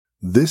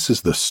This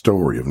is the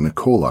story of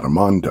Nicole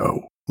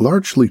Armando,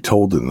 largely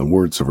told in the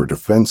words of her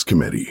defense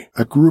committee,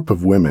 a group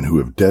of women who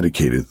have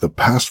dedicated the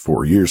past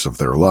 4 years of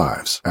their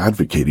lives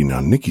advocating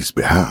on Nikki's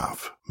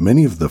behalf.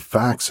 Many of the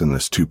facts in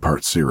this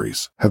two-part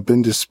series have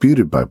been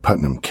disputed by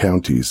Putnam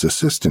County's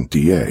assistant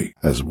DA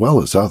as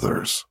well as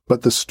others,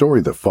 but the story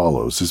that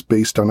follows is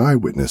based on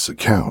eyewitness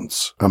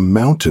accounts, a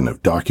mountain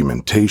of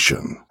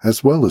documentation,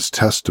 as well as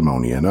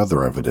testimony and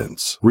other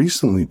evidence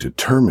recently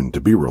determined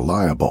to be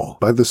reliable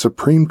by the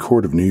Supreme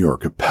Court of New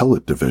York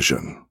Appellate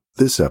Division.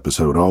 This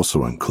episode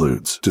also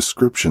includes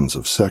descriptions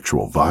of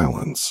sexual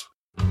violence.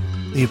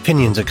 The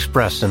opinions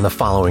expressed in the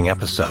following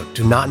episode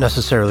do not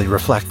necessarily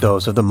reflect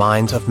those of the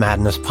Minds of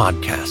Madness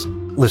podcast.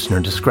 Listener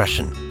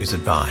discretion is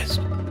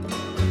advised.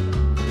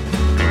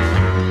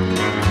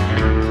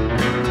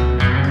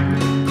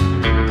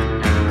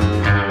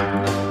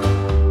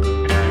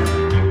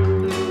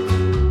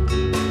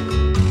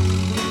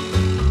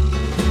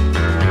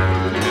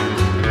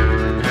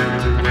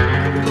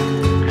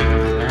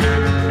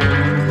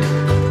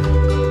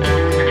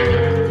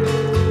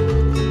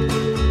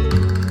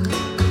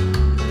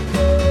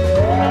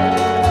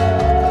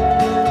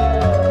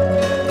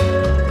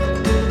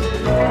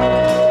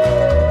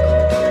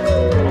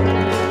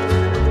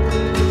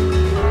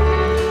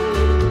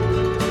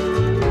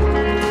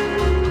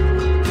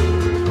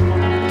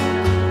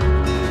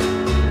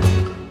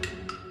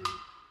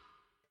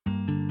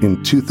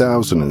 In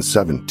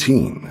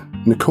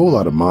 2017, Nicole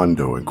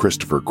Armando and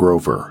Christopher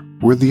Grover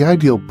were the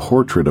ideal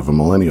portrait of a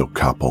millennial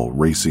couple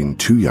raising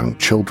 2 young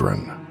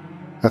children.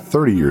 At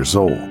 30 years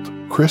old,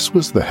 Chris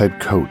was the head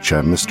coach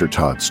at Mr.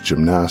 Todd's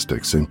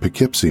Gymnastics in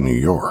Poughkeepsie, New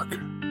York.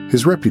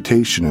 His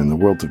reputation in the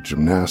world of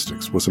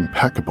gymnastics was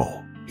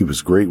impeccable. He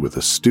was great with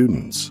the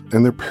students,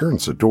 and their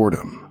parents adored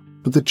him.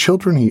 But the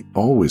children he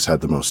always had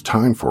the most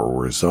time for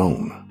were his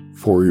own,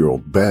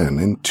 4-year-old Ben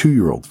and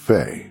 2-year-old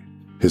Faye.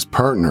 His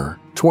partner,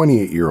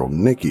 28-year-old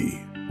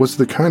Nikki, was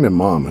the kind of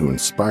mom who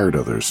inspired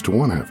others to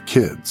want to have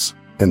kids,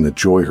 and the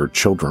joy her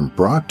children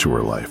brought to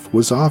her life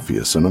was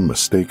obvious and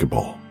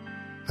unmistakable.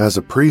 As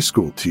a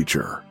preschool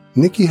teacher,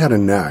 Nikki had a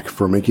knack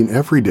for making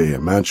every day a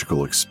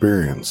magical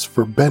experience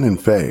for Ben and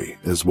Faye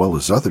as well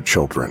as other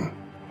children.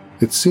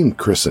 It seemed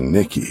Chris and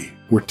Nikki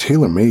were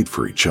tailor-made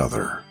for each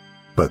other,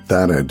 but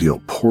that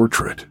ideal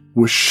portrait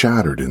was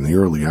shattered in the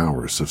early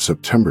hours of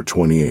September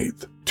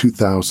 28,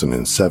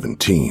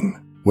 2017.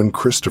 When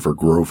Christopher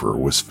Grover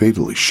was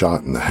fatally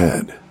shot in the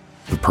head.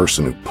 The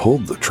person who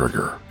pulled the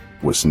trigger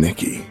was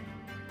Nikki.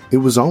 It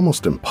was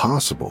almost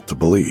impossible to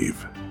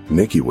believe.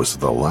 Nikki was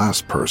the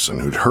last person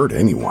who'd hurt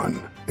anyone,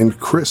 and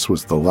Chris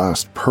was the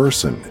last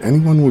person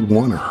anyone would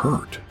want to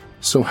hurt.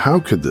 So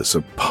how could this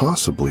have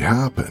possibly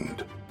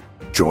happened?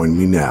 Join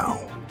me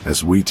now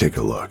as we take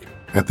a look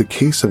at the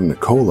case of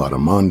Nicole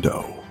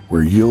Armando,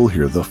 where you'll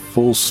hear the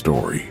full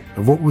story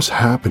of what was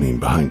happening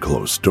behind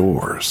closed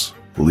doors,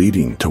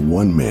 leading to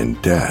one man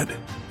dead,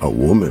 a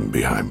woman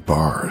behind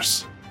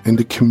bars, and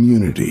a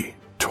community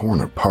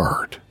torn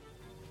apart.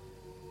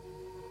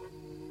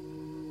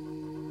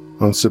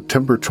 On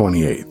September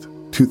 28,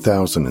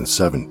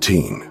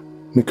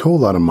 2017,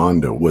 Nicole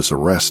Armando was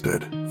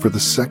arrested for the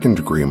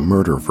second-degree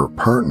murder of her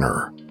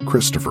partner,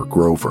 Christopher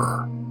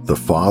Grover, the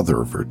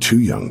father of her 2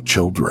 young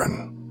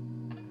children.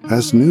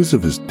 As news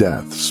of his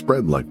death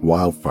spread like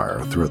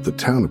wildfire throughout the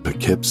town of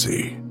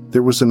Poughkeepsie,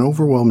 there was an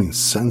overwhelming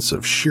sense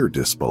of sheer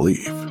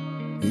disbelief.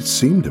 It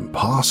seemed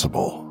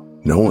impossible.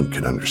 No one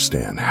could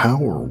understand how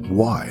or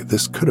why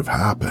this could have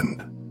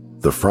happened.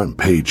 The front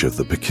page of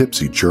the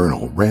Poughkeepsie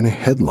Journal ran a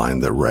headline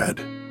that read,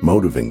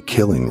 "Motive in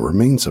killing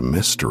remains a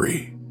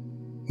mystery."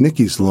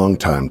 Nikki's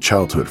longtime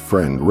childhood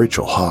friend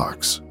Rachel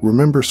Hawks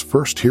remembers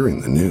first hearing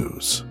the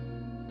news.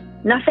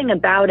 Nothing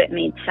about it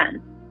made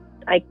sense.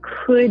 I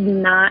could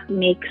not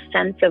make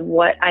sense of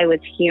what I was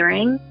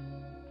hearing.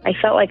 I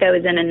felt like I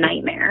was in a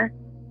nightmare.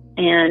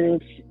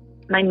 And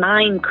my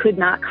mind could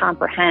not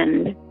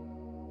comprehend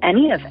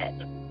any of it.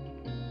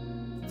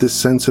 This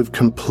sense of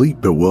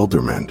complete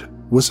bewilderment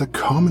was a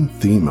common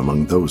theme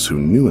among those who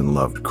knew and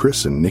loved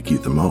Chris and Nikki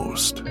the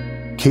most.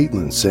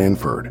 Caitlin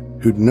Sanford,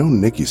 who'd known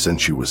Nikki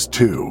since she was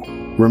 2,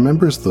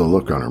 remembers the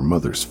look on her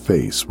mother's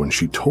face when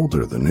she told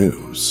her the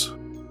news.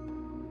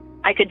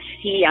 I could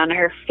see on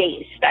her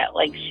face that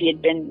like she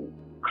had been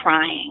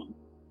crying.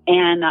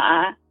 And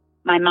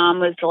my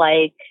mom was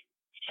like,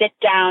 sit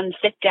down.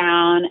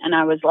 And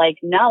I was like,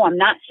 no, I'm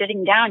not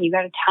sitting down. You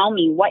got to tell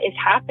me what is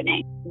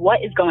happening.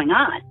 What is going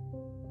on?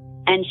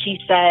 And she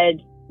said,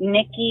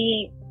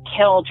 Nikki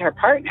killed her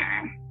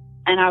partner.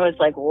 And I was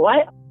like,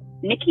 what?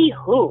 Nikki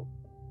who?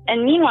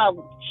 And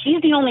meanwhile,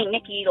 she's the only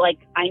Nikki like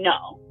I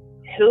know.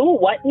 Who?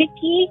 What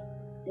Nikki?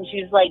 And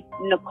she was like,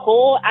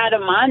 Nicole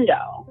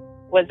Armando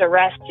was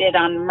arrested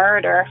on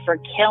murder for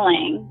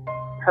killing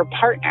her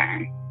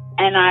partner.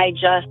 And I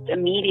just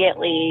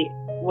immediately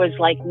was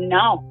like,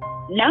 no,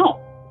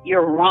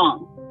 you're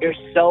wrong. You're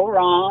so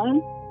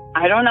wrong.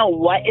 I don't know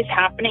what is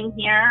happening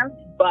here,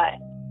 but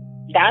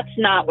that's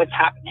not what's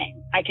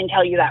happening. I can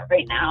tell you that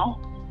right now.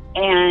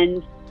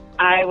 And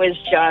I was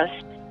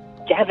just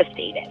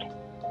devastated.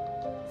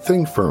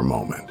 Think for a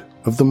moment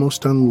of the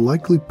most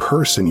unlikely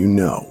person you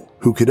know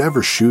who could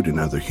ever shoot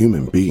another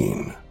human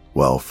being.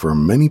 Well, for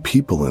many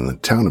people in the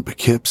town of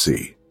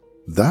Poughkeepsie,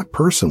 that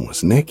person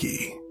was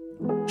Nikki.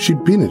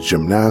 She'd been a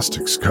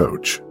gymnastics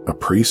coach, a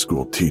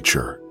preschool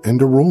teacher,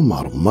 and a role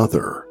model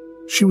mother.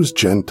 She was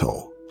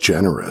gentle,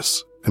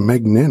 generous, and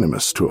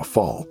magnanimous to a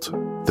fault.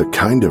 The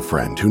kind of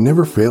friend who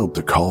never failed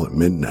to call at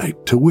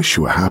midnight to wish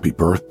you a happy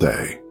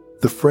birthday.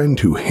 The friend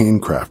who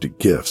handcrafted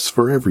gifts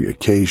for every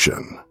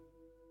occasion.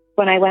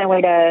 When I went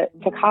away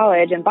to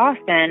college in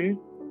Boston,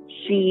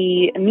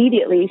 she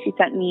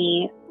sent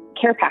me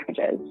care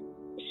packages.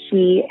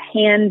 She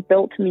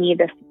hand-built me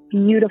this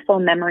beautiful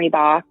memory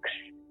box.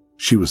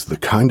 She was the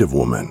kind of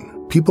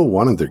woman people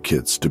wanted their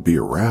kids to be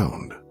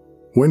around.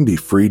 Wendy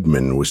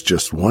Friedman was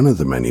just one of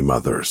the many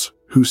mothers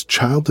whose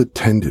child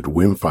attended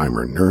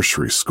Wimpheimer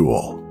Nursery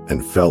School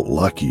and felt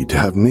lucky to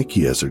have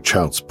Nikki as her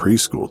child's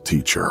preschool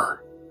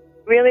teacher.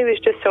 Really was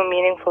just so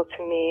meaningful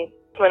to me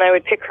when I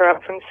would pick her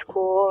up from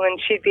school and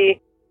she'd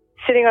be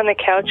sitting on the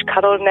couch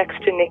cuddled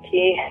next to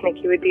Nikki.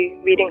 Nikki would be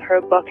reading her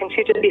a book and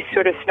she'd just be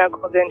sort of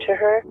snuggled into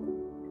her,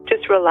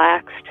 just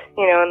relaxed,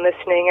 and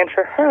listening. And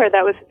for her,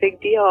 that was a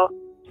big deal.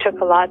 It took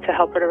a lot to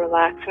help her to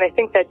relax. And I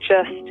think that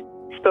just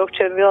spoke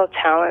to the real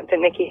talent that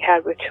Nikki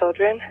had with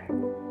children.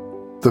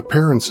 The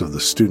parents of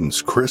the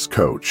students Chris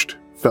coached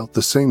felt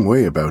the same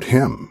way about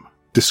him,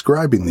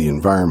 describing the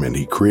environment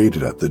he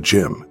created at the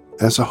gym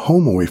as a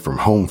home away from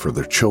home for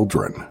their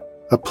children,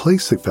 a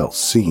place they felt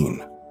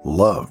seen,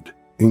 loved,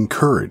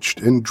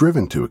 encouraged, and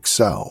driven to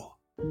excel.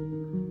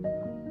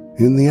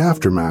 In the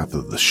aftermath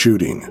of the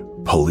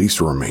shooting,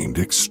 police remained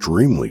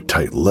extremely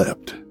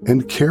tight-lipped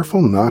and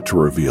careful not to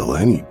reveal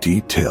any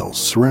details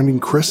surrounding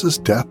Chris's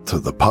death to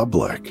the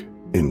public,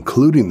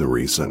 including the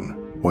reason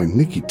why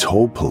Nikki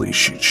told police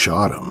she'd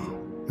shot him.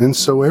 And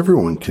so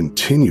everyone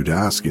continued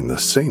asking the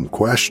same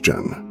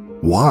question: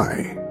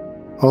 why?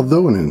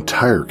 Although an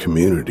entire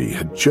community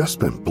had just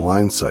been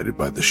blindsided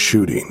by the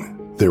shooting,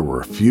 there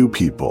were a few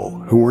people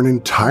who weren't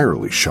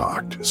entirely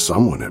shocked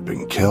someone had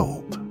been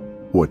killed.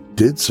 What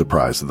did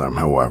surprise them,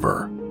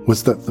 however,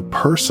 was that the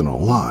person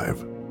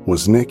alive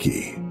was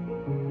Nikki.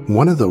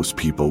 One of those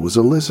people was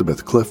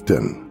Elizabeth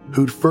Clifton,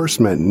 who'd first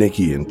met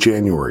Nikki in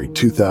January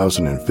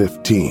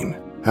 2015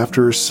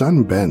 after her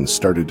son Ben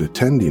started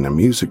attending a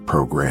music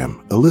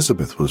program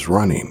Elizabeth was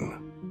running.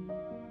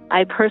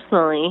 I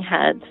personally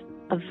had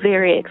a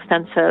very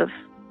extensive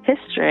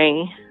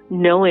history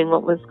knowing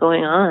what was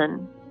going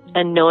on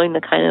and knowing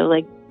the kind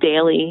of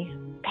daily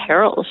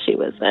peril she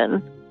was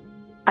in.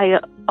 I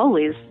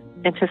always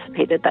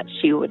anticipated that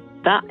she would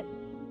die.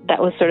 That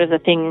was sort of the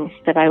thing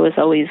that I was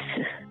always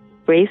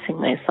bracing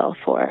myself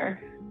for.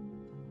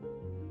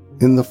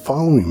 In the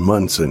following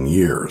months and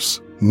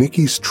years,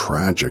 Nikki's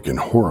tragic and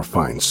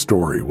horrifying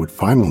story would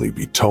finally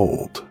be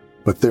told,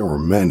 but there were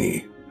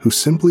many who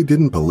simply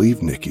didn't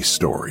believe Nikki's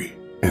story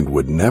and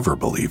would never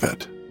believe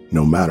it,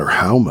 no matter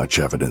how much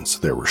evidence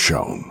there were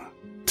shown.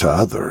 To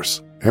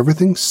others,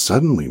 everything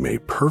suddenly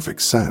made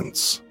perfect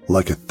sense,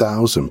 like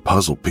 1,000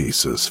 puzzle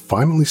pieces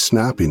finally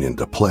snapping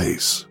into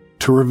place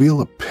to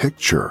reveal a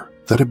picture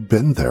that had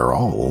been there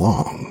all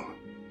along.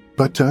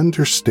 But to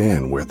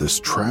understand where this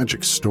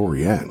tragic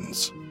story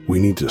ends, we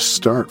need to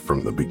start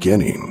from the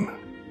beginning.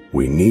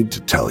 We need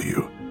to tell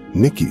you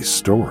Nikki's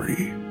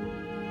story.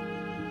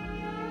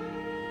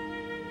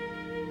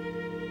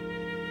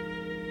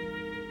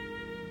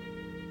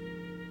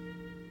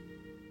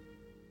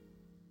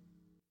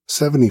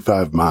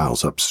 "75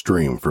 miles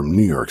upstream from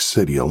New York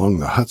City along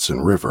the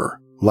Hudson River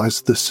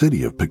lies the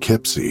city of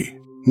Poughkeepsie.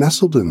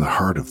 Nestled in the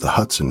heart of the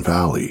Hudson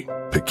Valley,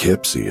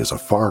 Poughkeepsie is a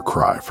far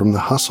cry from the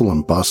hustle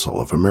and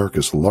bustle of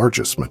America's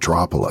largest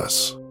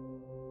metropolis.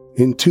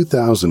 In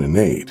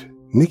 2008,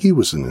 Nikki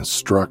was an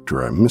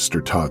instructor at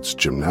Mr. Todd's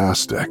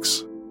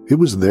Gymnastics. It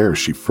was there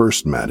she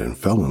first met and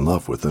fell in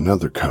love with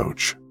another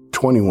coach,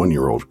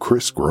 21-year-old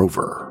Chris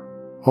Grover.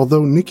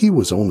 Although Nikki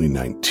was only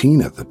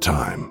 19 at the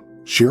time,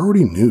 she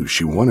already knew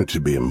she wanted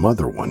to be a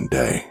mother one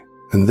day,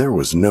 and there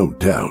was no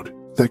doubt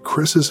that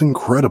Chris's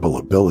incredible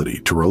ability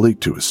to relate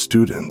to his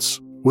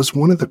students was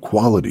one of the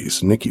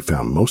qualities Nikki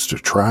found most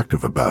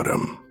attractive about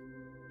him.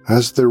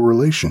 As their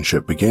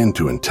relationship began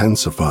to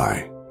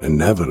intensify,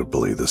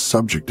 inevitably the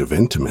subject of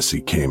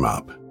intimacy came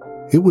up.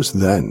 It was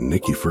then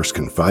Nikki first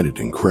confided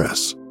in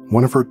Chris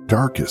one of her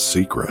darkest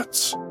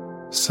secrets,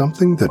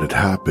 something that had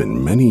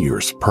happened many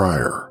years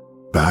prior,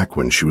 back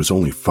when she was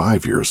only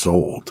 5 years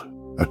old,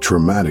 a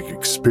traumatic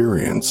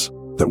experience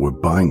that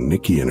would bind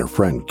Nikki and her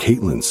friend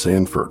Caitlin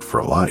Sanford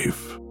for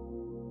life.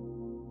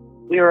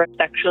 We were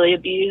sexually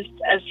abused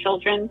as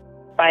children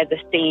by the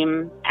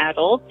same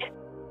adult.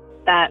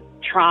 That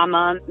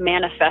trauma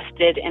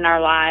manifested in our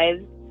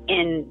lives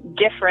in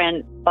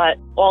different but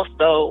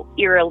also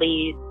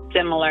eerily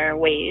similar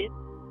ways.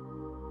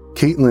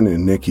 Caitlin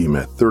and Nikki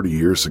met 30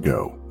 years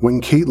ago when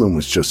Caitlin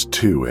was just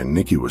 2 and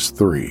Nikki was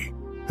 3.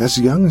 As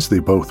young as they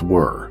both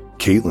were,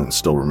 Caitlin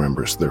still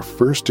remembers their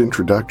first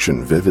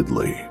introduction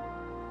vividly.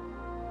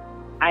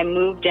 I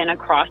moved in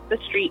across the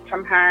street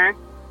from her,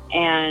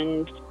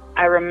 and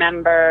I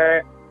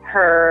remember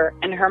her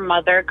and her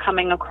mother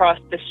coming across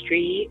the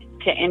street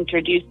to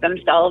introduce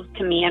themselves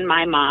to me and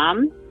my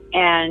mom.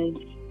 And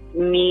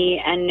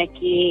me and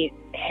Nikki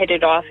hit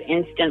it off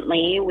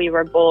instantly. We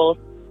were both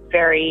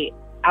very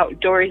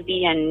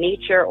outdoorsy and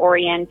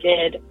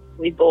nature-oriented.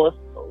 We both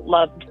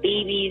loved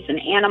babies and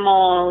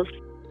animals,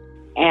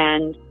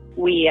 and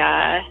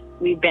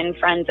we've been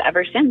friends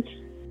ever since.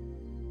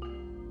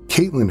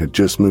 Caitlin had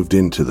just moved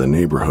into the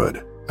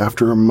neighborhood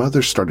after her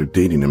mother started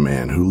dating a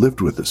man who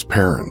lived with his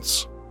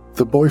parents.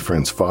 The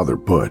boyfriend's father,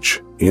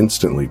 Butch,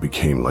 instantly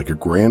became like a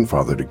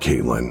grandfather to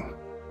Caitlin.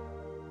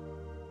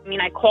 I mean,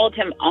 I called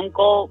him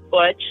Uncle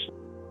Butch,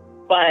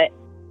 but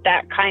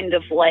that kind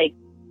of like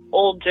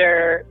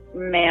older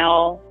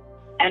male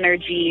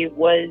energy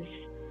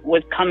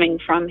was coming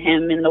from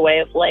him in the way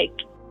of like,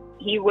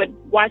 he would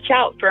watch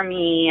out for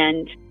me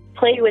and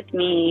play with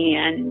me,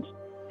 and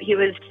he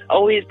was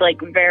always like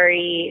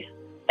very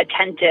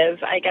attentive,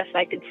 I guess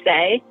I could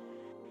say.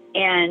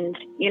 And,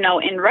 you know,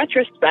 in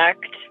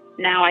retrospect,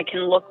 now I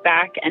can look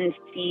back and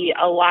see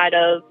a lot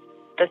of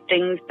the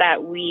things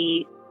that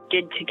we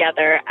did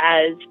together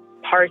as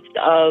parts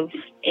of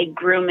a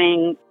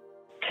grooming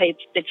type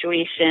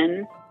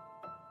situation.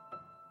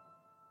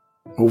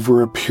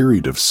 Over a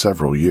period of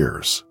several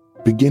years,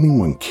 beginning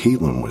when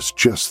Caitlin was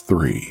just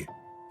 3,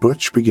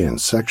 Butch began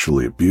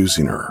sexually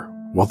abusing her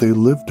while they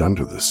lived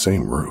under the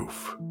same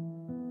roof.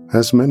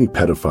 As many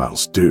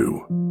pedophiles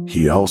do,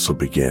 he also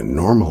began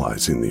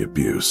normalizing the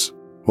abuse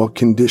while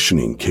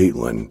conditioning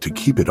Caitlin to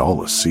keep it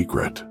all a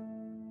secret.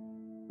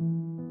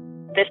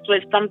 This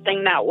was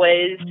something that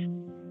was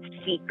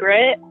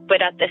secret,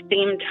 but at the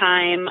same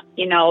time,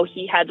 you know,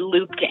 he had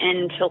looped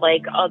into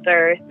like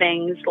other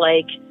things,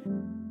 like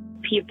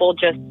people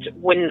just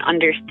wouldn't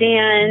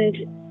understand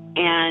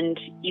and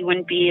you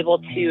wouldn't be able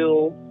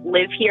to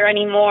live here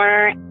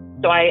anymore.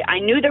 So I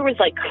knew there was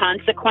like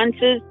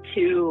consequences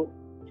to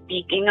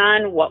speaking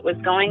on what was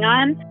going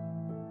on,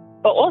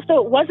 but also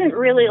it wasn't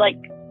really like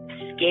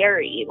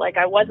scary. Like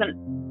I wasn't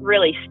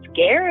really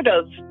scared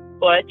of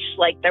Butch.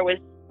 Like there was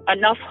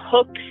enough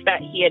hooks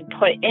that he had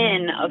put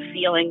in of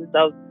feelings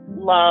of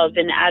love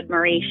and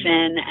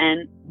admiration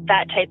and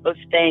that type of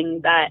thing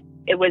that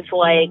it was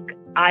like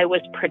I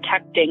was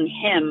protecting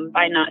him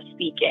by not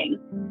speaking.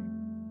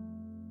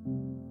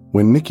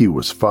 When Nikki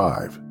was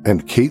 5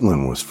 and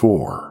Caitlin was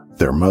 4,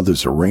 their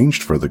mothers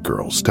arranged for the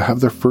girls to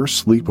have their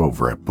first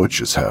sleepover at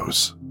Butch's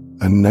house,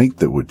 a night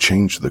that would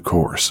change the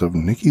course of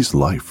Nikki's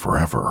life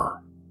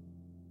forever.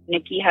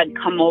 Nikki had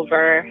come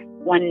over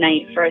one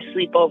night for a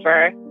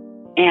sleepover,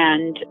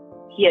 and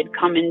he had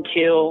come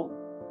into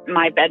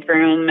my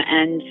bedroom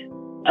and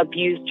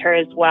abused her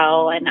as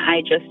well, and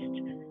I just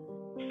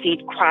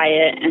stayed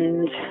quiet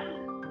and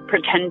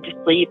pretended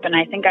to sleep, and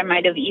I think I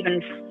might have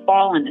even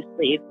fallen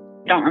asleep.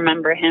 Don't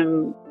remember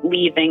him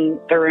leaving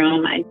the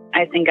room. I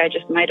think I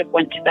just might have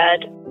went to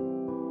bed.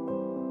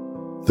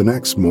 The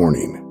next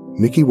morning,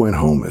 Nikki went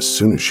home as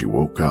soon as she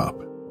woke up,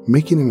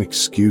 making an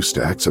excuse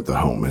to exit the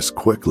home as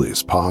quickly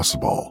as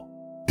possible.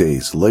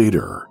 Days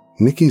later,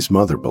 Nikki's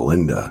mother,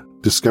 Belinda,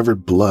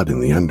 discovered blood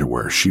in the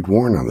underwear she'd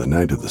worn on the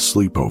night of the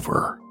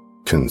sleepover.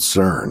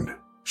 Concerned,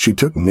 she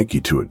took Nikki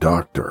to a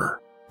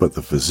doctor, but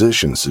the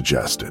physician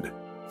suggested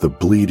the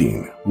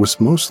bleeding was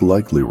most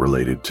likely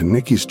related to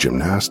Nikki's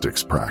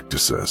gymnastics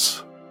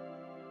practices.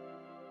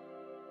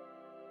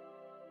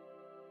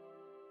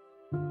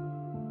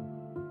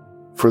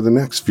 For the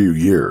next few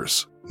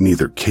years,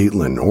 neither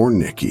Caitlin or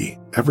Nikki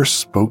ever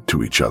spoke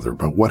to each other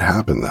about what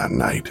happened that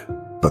night,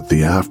 but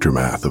the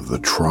aftermath of the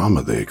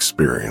trauma they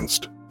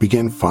experienced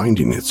began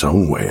finding its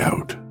own way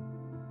out.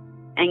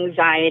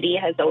 Anxiety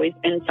has always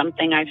been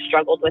something I've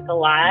struggled with a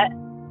lot.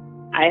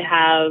 I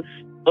have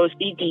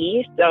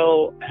OCD,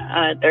 so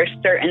there's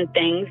certain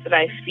things that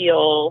I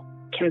feel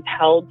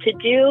compelled to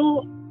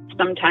do.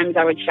 Sometimes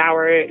I would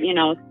shower,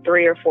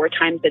 3 or 4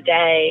 times a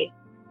day.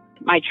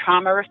 My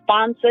trauma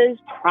responses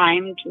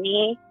primed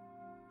me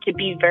to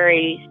be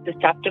very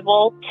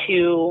susceptible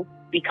to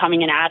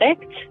becoming an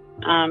addict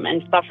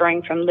and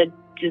suffering from the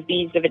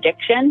disease of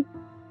addiction,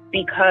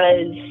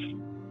 because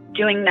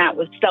doing that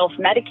was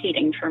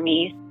self-medicating for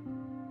me.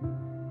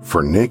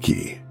 For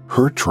Nikki,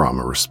 her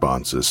trauma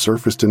responses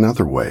surfaced in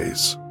other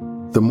ways.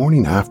 The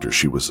morning after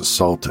she was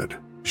assaulted,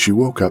 she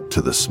woke up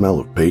to the smell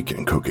of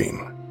bacon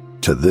cooking.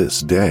 To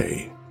this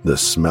day, the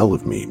smell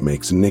of meat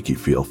makes Nikki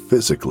feel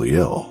physically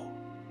ill.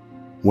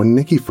 When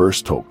Nikki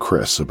first told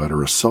Chris about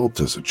her assault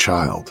as a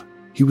child,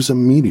 he was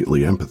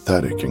immediately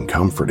empathetic and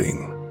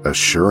comforting,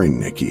 assuring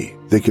Nikki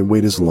they could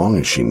wait as long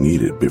as she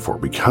needed before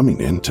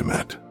becoming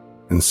intimate.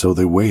 And so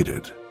they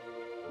waited,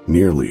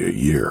 nearly a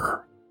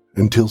year,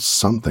 until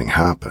something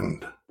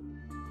happened.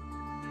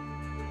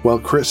 While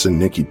Chris and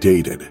Nikki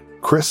dated,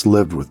 Chris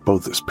lived with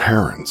both his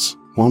parents,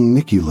 while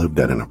Nikki lived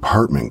at an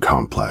apartment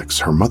complex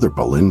her mother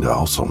Belinda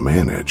also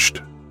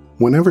managed.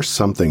 Whenever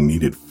something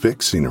needed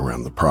fixing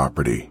around the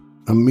property,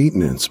 a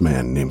maintenance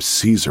man named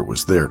Caesar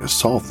was there to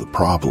solve the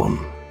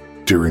problem.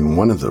 During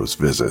one of those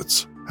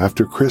visits,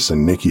 after Chris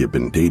and Nikki had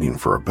been dating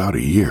for about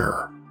a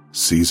year,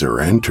 Caesar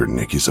entered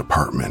Nikki's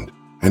apartment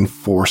and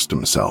forced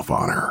himself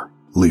on her,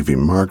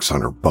 leaving marks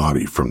on her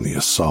body from the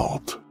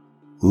assault.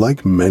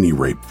 Like many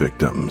rape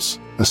victims,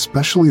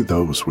 especially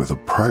those with a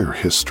prior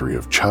history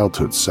of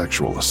childhood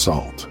sexual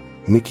assault,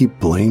 Nikki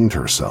blamed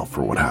herself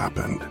for what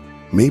happened.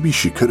 Maybe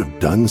she could have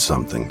done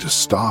something to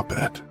stop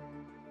it.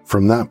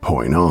 From that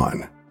point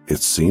on, it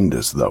seemed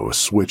as though a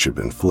switch had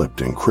been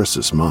flipped in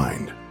Chris's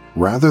mind.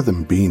 Rather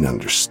than being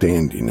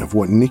understanding of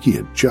what Nikki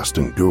had just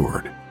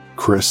endured,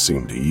 Chris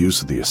seemed to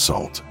use the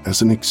assault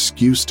as an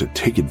excuse to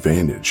take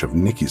advantage of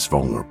Nikki's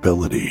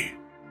vulnerability.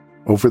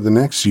 Over the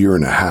next year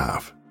and a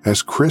half,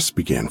 as Chris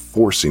began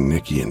forcing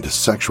Nikki into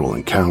sexual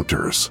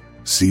encounters,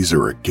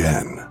 Caesar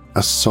again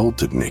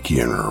assaulted Nikki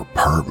in her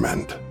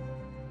apartment.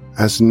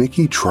 As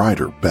Nikki tried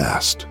her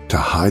best to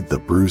hide the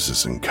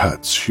bruises and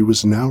cuts she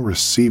was now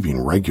receiving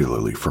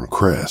regularly from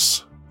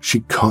Chris,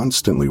 she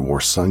constantly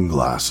wore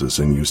sunglasses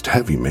and used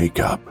heavy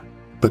makeup.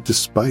 But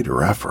despite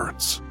her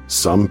efforts,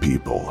 some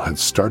people had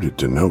started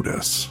to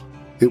notice.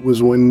 It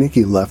was when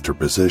Nikki left her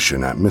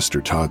position at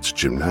Mr. Todd's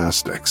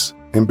Gymnastics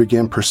and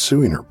began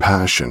pursuing her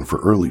passion for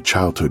early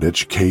childhood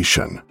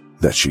education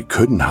that she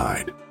couldn't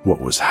hide what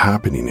was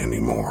happening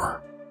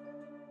anymore.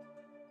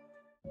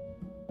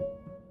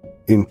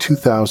 In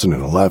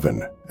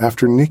 2011,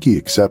 after Nikki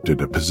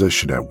accepted a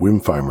position at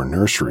Wimpheimer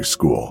Nursery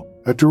School,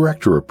 a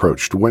director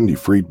approached Wendy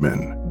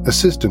Friedman,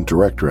 assistant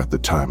director at the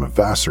time of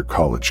Vassar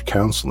College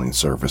Counseling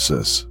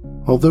Services.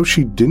 Although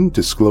she didn't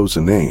disclose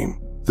a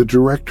name, the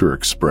director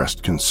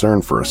expressed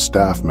concern for a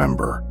staff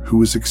member who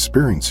was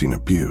experiencing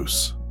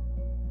abuse.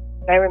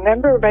 I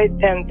remember right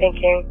then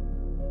thinking,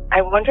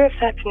 I wonder if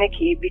that's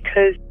Nikki,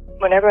 because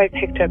whenever I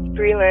picked up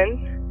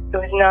Breland, it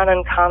was not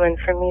uncommon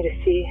for me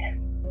to see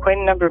quite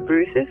a number of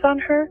bruises on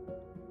her.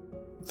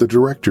 The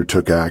director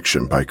took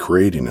action by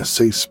creating a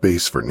safe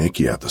space for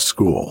Nikki at the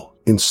school,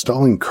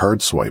 installing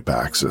card swipe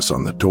access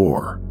on the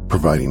door,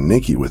 providing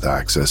Nikki with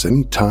access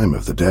any time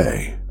of the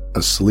day.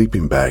 A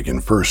sleeping bag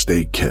and first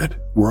aid kit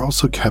were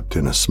also kept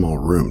in a small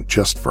room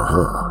just for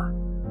her.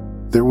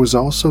 There was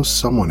also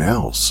someone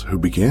else who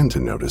began to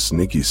notice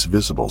Nikki's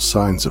visible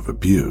signs of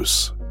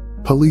abuse.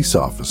 Police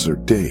officer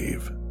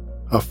Dave,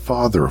 a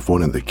father of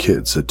one of the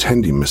kids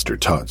attending Mr.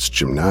 Todd's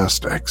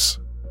Gymnastics.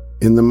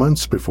 In the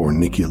months before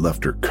Nikki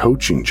left her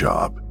coaching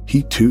job,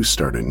 he too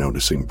started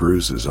noticing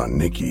bruises on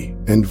Nikki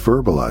and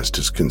verbalized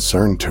his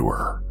concern to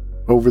her.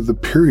 Over the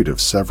period of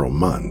several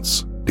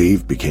months,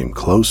 Dave became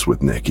close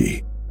with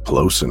Nikki,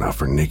 close enough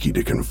for Nikki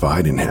to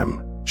confide in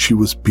him she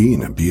was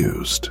being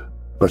abused,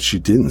 but she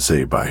didn't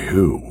say by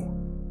who.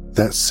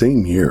 That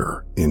same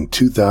year, in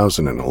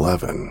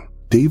 2011,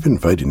 Dave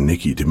invited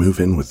Nikki to move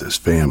in with his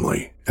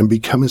family and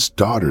become his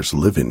daughter's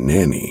live-in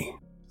nanny.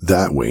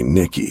 That way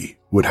Nikki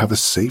would have a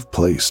safe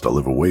place to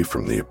live away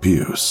from the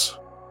abuse.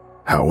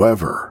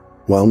 However,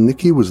 while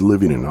Nikki was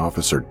living in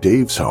Officer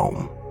Dave's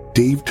home,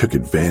 Dave took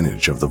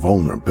advantage of the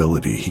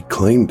vulnerability he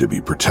claimed to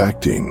be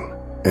protecting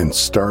and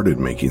started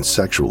making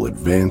sexual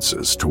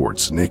advances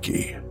towards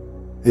Nikki.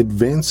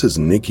 Advances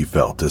Nikki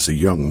felt as a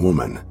young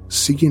woman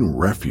seeking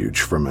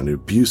refuge from an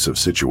abusive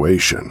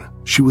situation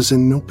she was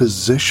in no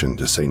position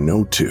to say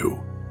no to.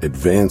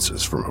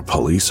 Advances from a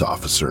police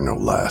officer, no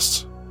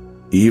less.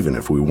 Even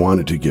if we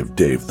wanted to give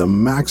Dave the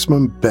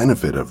maximum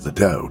benefit of the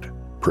doubt,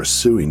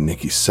 pursuing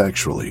Nikki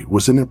sexually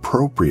was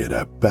inappropriate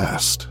at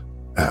best.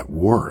 At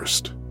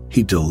worst,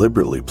 he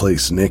deliberately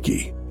placed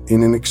Nikki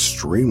in an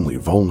extremely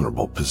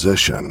vulnerable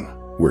position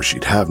where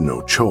she'd have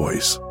no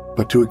choice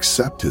but to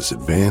accept his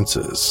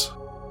advances.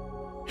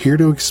 Here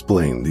to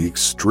explain the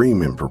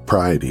extreme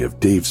impropriety of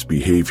Dave's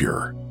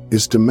behavior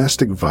is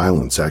domestic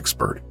violence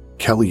expert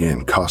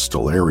Kellyanne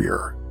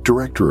Costolarier,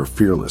 director of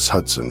Fearless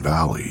Hudson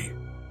Valley.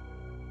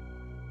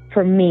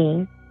 For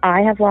me,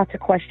 I have lots of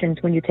questions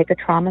when you take a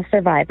trauma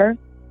survivor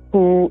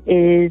who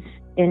is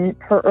in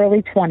her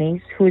early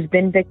 20s, who's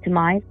been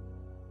victimized,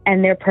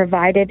 and they're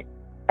provided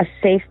a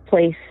safe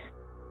place,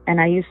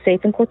 and I use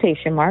safe in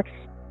quotation marks,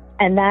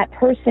 and that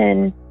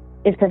person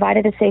is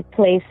provided a safe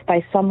place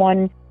by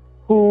someone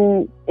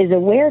who is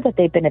aware that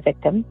they've been a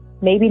victim,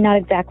 maybe not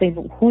exactly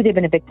who they've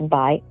been a victim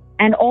by,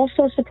 and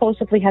also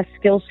supposedly has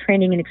skills,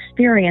 training, and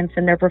experience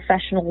in their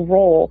professional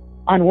role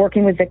on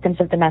working with victims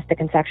of domestic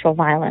and sexual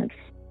violence.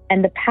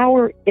 And the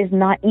power is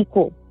not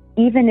equal,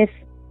 even if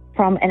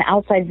from an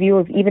outside view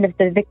of even if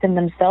the victim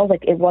themselves,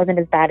 like it wasn't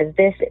as bad as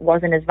this, it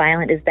wasn't as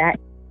violent as that,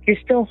 you're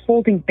still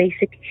holding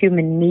basic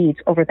human needs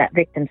over that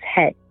victim's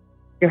head.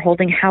 You're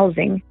holding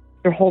housing,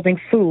 you're holding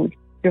food,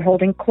 you're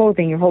holding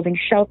clothing, you're holding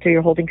shelter,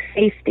 you're holding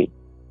safety.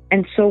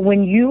 And so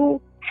when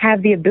you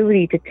have the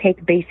ability to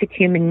take basic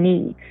human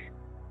needs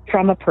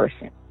from a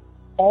person,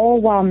 all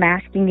while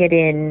masking it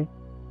in,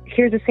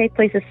 here's a safe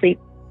place to sleep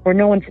where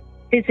no one's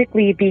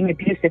physically being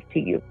abusive to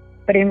you,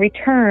 but in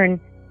return,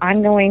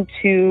 I'm going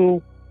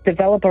to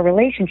develop a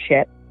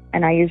relationship,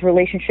 and I use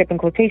relationship in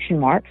quotation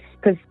marks,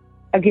 because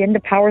again, the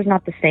power is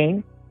not the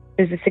same.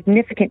 There's a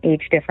significant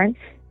age difference,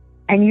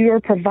 and you're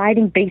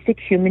providing basic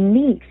human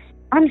needs.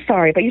 I'm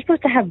sorry, but you're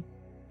supposed to have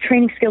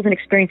training, skills, and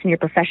experience in your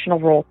professional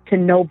role to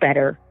know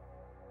better.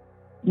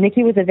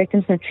 Nikki was a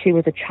victim since she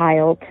was a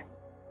child.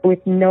 with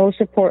no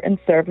support and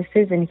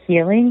services and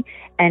healing,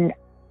 and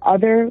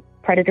other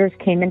predators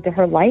came into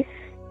her life,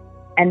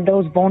 and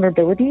those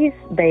vulnerabilities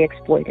they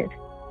exploited.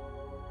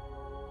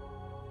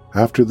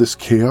 After this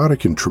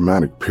chaotic and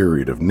traumatic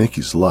period of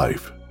Nikki's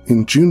life,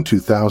 in June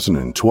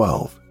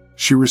 2012,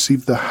 she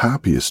received the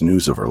happiest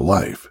news of her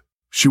life.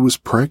 She was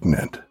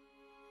pregnant.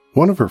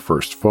 One of her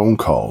first phone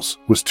calls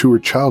was to her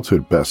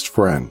childhood best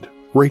friend,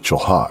 Rachel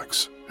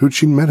Hawks, who'd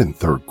she met in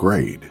 3rd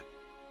grade.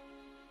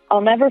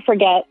 I'll never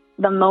forget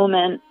the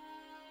moment,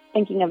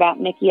 thinking about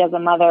Nikki as a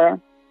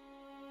mother,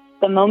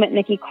 the moment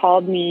Nikki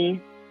called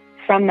me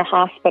from the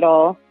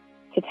hospital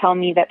to tell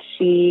me that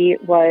she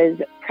was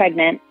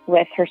pregnant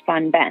with her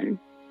son, Ben.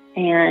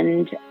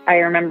 And I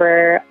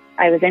remember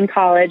I was in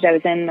college, I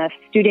was in the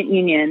student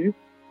union,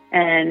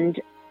 and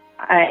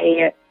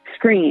I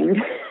screamed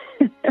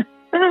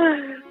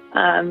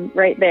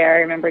right there. I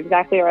remember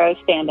exactly where I was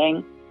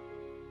standing.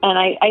 And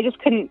I just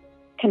couldn't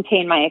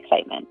contain my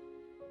excitement,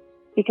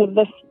 because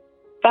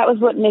that was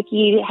what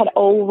Nikki had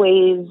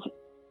always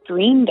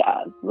dreamed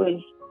of, was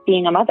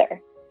being a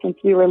mother. Since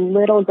we were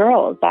little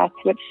girls, that's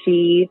what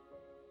she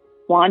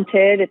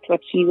wanted. It's what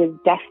she was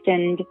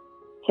destined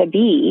to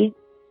be.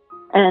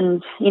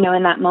 And,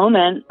 in that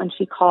moment when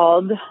she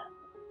called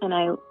and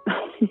I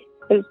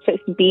was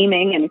just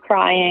beaming and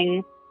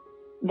crying,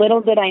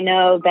 little did I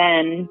know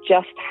then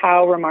just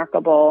how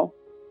remarkable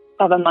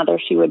of a mother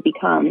she would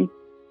become.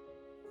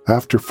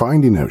 After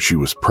finding out she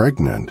was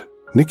pregnant,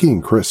 Nikki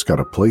and Chris got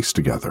a place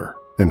together,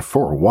 and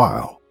for a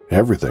while,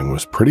 everything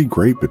was pretty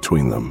great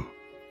between them.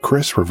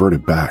 Chris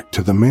reverted back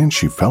to the man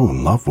she fell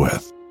in love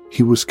with.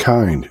 He was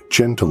kind,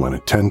 gentle, and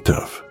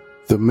attentive.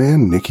 The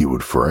man Nikki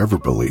would forever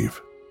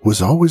believe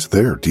was always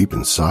there deep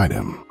inside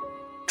him.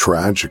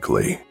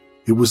 Tragically,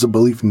 it was a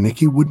belief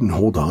Nikki wouldn't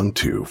hold on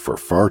to for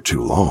far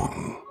too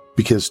long,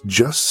 because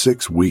just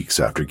 6 weeks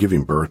after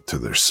giving birth to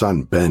their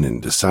son Ben in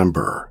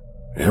December,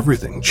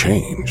 everything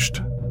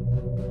changed.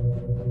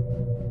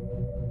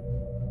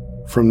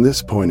 From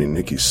this point in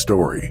Nikki's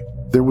story,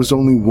 there was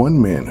only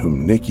one man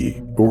whom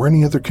Nikki or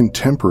any other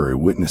contemporary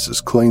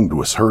witnesses claimed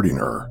was hurting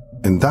her,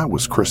 and that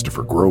was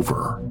Christopher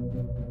Grover.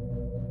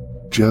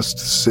 Just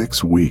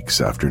 6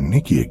 weeks after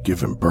Nikki had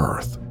given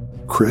birth,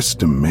 Chris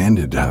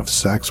demanded to have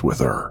sex with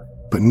her,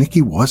 but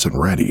Nikki wasn't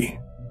ready,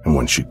 and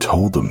when she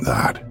told him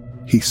that,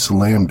 he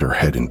slammed her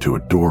head into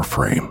a door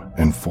frame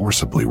and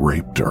forcibly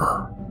raped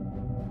her.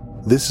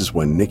 This is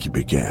when Nikki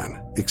began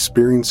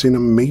experiencing a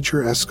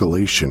major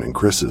escalation in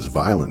Chris's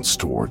violence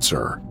towards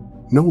her.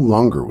 No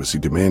longer was he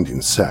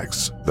demanding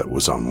sex that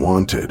was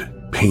unwanted,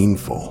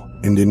 painful,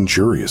 and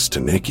injurious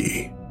to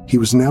Nikki. He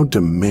was now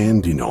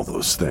demanding all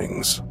those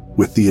things,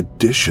 with the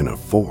addition of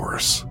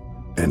force.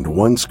 And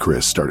once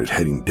Chris started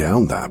heading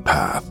down that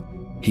path,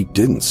 he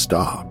didn't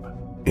stop.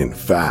 In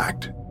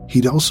fact,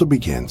 he'd also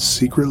began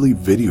secretly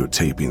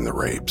videotaping the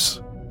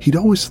rapes. He'd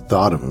always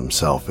thought of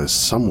himself as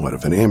somewhat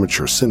of an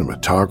amateur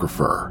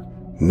cinematographer.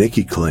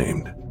 Nikki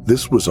claimed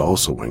this was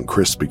also when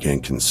Chris began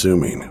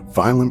consuming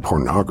violent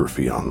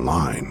pornography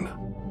online.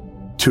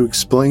 To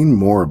explain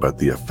more about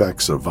the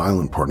effects of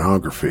violent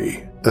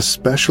pornography,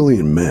 especially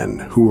in men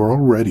who are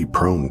already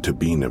prone to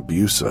being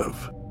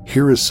abusive,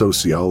 here is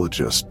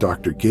sociologist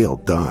Dr. Gail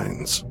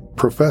Dines,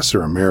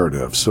 Professor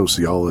Emerita of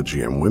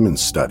Sociology and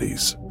Women's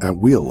Studies at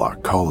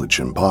Wheelock College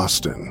in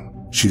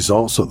Boston. She's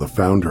also the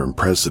founder and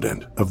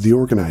president of the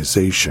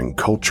organization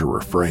Culture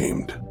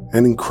Reframed,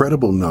 an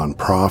incredible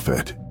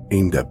nonprofit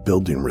aimed at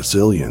building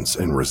resilience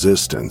and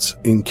resistance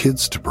in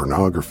kids to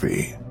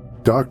pornography.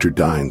 Dr.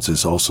 Dines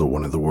is also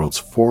one of the world's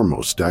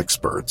foremost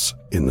experts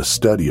in the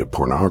study of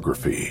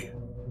pornography.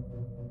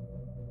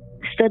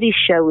 Studies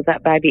show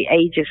that by the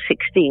age of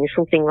 16,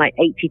 something like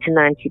 80 to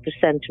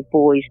 90% of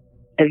boys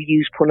have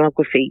used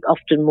pornography,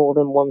 often more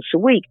than once a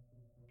week.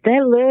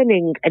 They're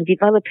learning and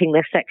developing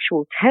their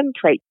sexual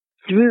template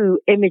through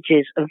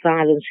images of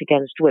violence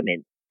against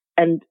women.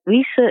 And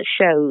research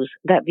shows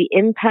that the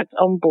impact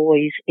on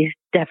boys is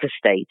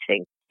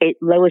devastating. It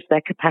lowers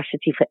their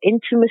capacity for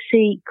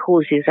intimacy,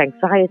 causes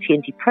anxiety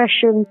and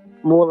depression,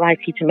 more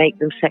likely to make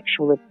them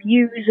sexual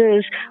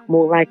abusers,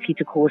 more likely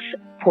to cause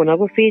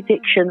pornography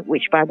addiction,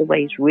 which, by the way,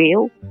 is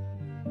real.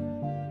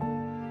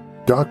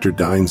 Dr.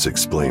 Dines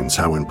explains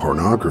how in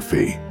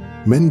pornography,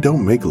 men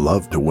don't make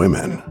love to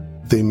women.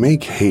 They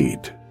make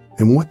hate,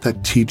 and what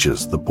that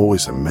teaches the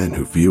boys and men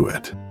who view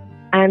it.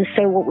 And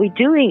so what we're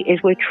doing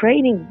is we're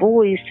training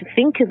boys to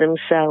think of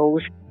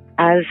themselves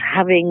as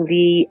having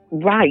the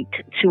right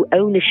to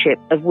ownership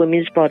of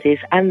women's bodies,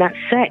 and that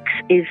sex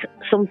is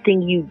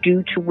something you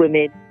do to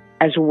women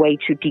as a way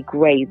to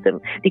degrade them.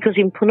 Because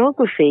in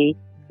pornography,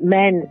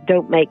 men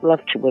don't make love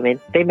to women,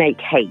 they make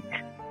hate.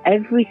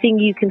 Everything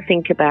you can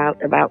think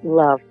about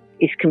love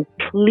is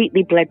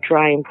completely bled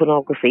dry in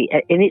pornography.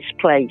 In its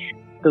place,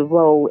 the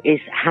role is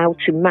how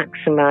to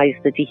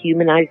maximize the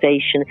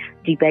dehumanization,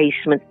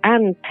 debasement,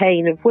 and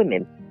pain of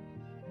women.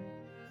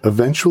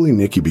 Eventually,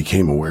 Nikki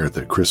became aware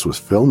that Chris was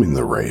filming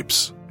the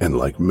rapes, and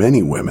like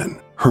many women,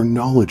 her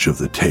knowledge of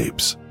the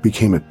tapes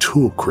became a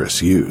tool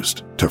Chris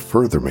used to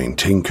further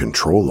maintain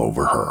control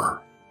over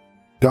her.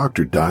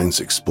 Dr. Dines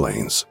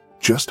explains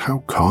just how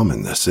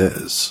common this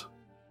is.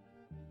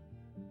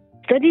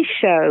 Studies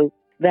show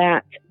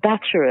that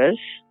batterers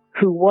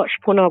who watch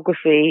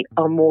pornography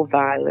are more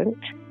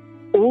violent.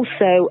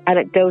 Also,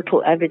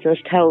 anecdotal evidence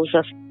tells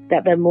us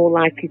that they're more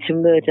likely to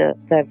murder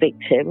their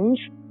victims,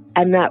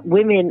 and that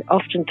women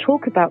often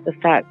talk about the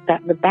fact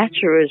that the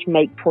batterers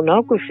make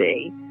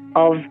pornography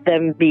of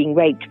them being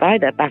raped by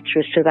their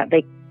batterers so that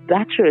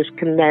batterers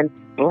can then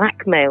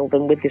blackmail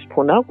them with this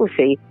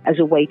pornography as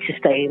a way to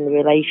stay in the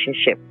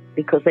relationship.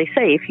 Because they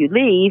say, if you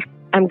leave,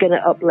 I'm going to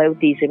upload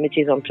these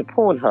images onto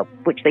Pornhub,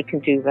 which they can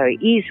do very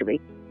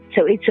easily.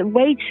 So it's a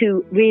way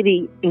to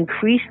really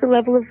increase the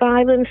level of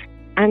violence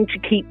and to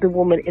keep the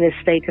woman in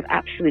a state of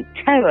absolute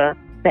terror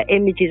that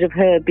images of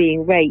her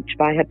being raped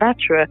by her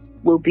batterer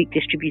will be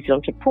distributed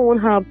onto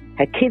Pornhub.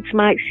 Her kids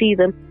might see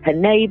them, her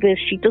neighbors.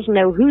 She doesn't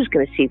know who's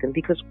going to see them,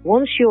 because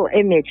once your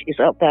image is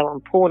up there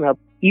on Pornhub,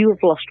 you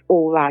have lost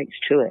all rights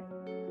to it.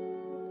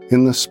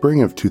 In the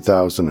spring of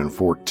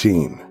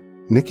 2014,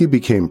 Nikki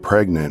became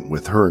pregnant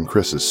with her and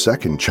Chris's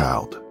second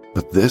child,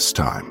 but this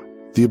time,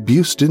 the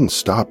abuse didn't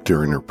stop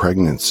during her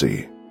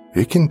pregnancy.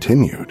 It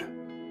continued.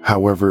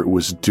 However, it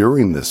was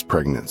during this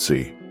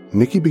pregnancy,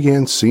 Nikki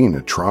began seeing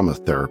a trauma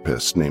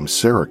therapist named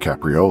Sarah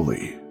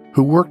Caprioli,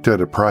 who worked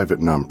at a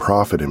private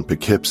nonprofit in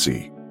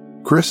Poughkeepsie.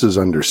 Chris's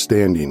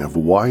understanding of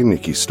why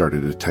Nikki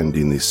started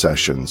attending these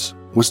sessions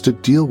was to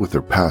deal with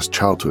her past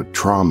childhood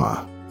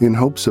trauma in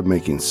hopes of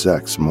making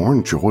sex more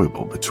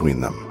enjoyable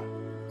between them.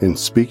 In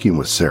speaking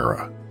with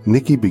Sarah,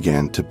 Nikki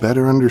began to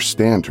better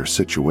understand her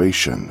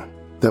situation,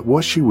 that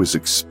what she was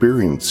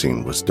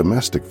experiencing was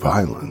domestic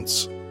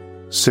violence.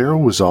 Sarah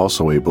was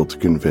also able to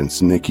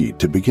convince Nikki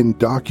to begin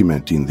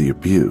documenting the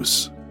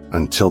abuse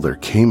until there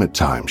came a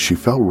time she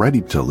felt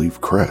ready to leave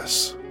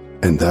Chris.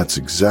 And that's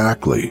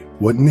exactly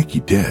what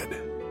Nikki did.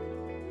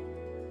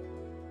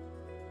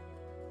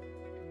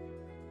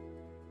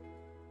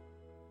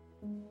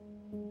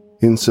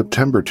 In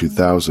September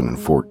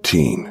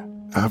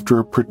 2014, after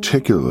a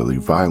particularly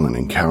violent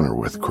encounter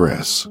with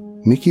Chris,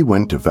 Nikki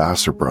went to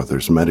Vassar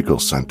Brothers Medical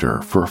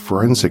Center for a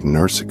forensic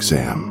nurse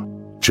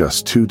exam.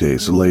 Just 2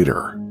 days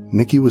later,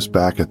 Nikki was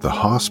back at the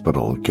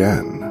hospital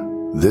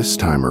again. This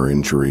time her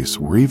injuries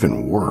were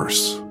even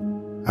worse.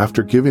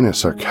 After giving a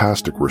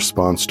sarcastic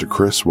response to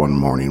Chris one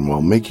morning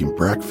while making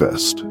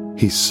breakfast,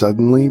 he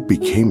suddenly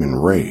became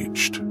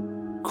enraged.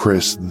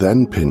 Chris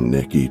then pinned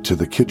Nikki to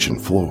the kitchen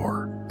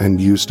floor and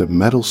used a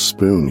metal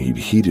spoon he'd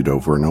heated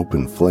over an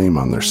open flame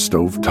on their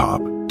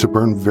stovetop to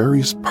burn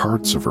various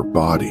parts of her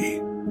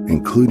body,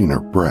 including her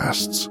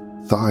breasts,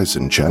 thighs,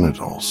 and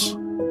genitals.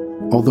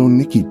 Although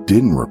Nikki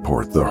didn't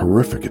report the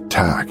horrific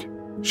attack,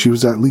 she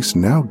was at least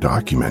now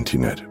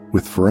documenting it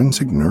with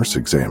forensic nurse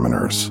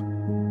examiners.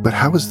 But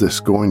how is this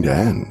going to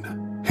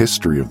end?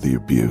 History of the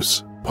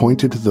abuse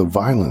pointed to the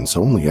violence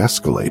only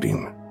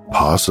escalating,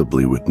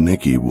 possibly with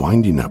Nikki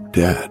winding up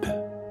dead.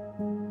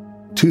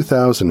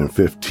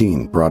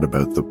 2015 brought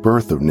about the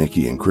birth of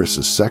Nikki and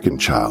Chris's second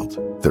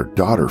child, their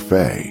daughter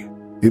Faye.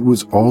 It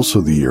was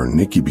also the year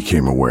Nikki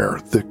became aware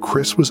that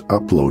Chris was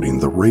uploading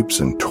the rapes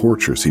and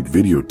tortures he'd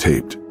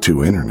videotaped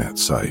to internet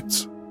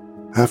sites.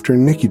 After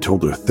Nikki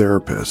told her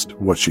therapist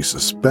what she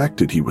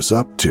suspected he was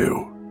up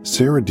to,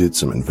 Sarah did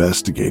some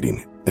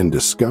investigating and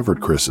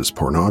discovered Chris's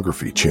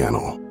pornography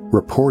channel,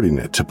 reporting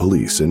it to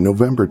police in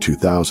November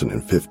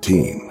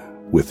 2015,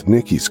 with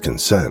Nikki's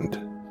consent.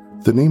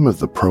 The name of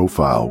the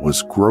profile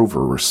was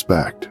Grover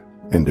Respect,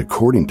 and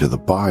according to the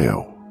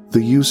bio,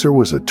 the user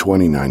was a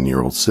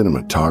 29-year-old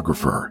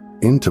cinematographer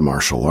into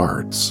martial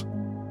arts.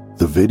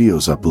 The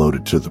videos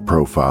uploaded to the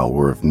profile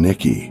were of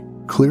Nikki,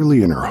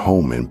 clearly in her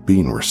home and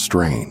being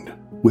restrained,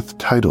 with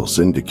titles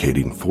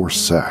indicating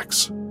forced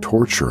sex,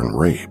 torture, and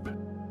rape.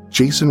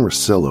 Jason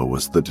Rosillo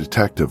was the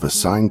detective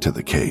assigned to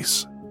the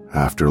case.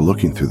 After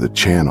looking through the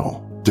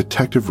channel,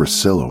 Detective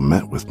Rosillo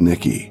met with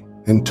Nikki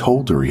and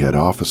told her he had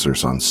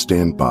officers on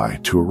standby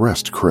to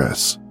arrest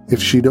Chris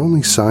if she'd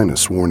only sign a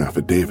sworn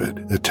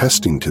affidavit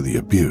attesting to the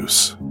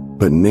abuse.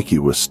 But Nikki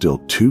was still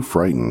too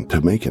frightened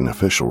to make an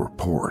official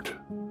report.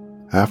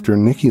 After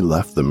Nikki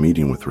left the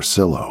meeting with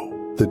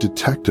Rosillo, the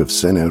detective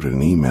sent out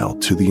an email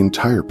to the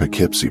entire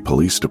Poughkeepsie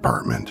Police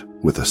Department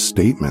with a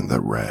statement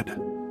that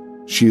read,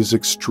 "She is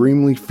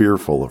extremely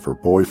fearful of her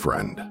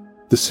boyfriend.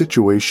 The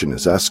situation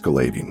is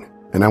escalating,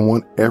 and I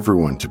want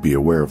everyone to be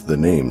aware of the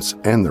names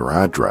and their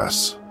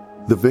address.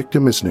 The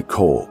victim is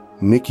Nicole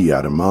Nikki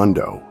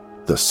Adamando.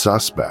 The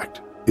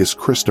suspect is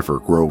Christopher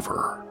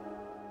Grover."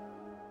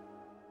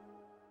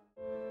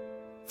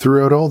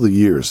 Throughout all the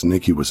years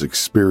Nikki was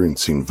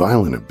experiencing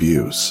violent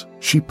abuse,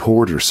 she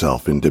poured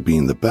herself into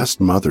being the best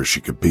mother she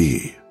could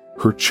be.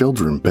 Her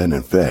children, Ben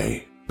and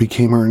Faye,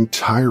 became her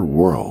entire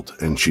world,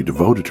 and she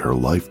devoted her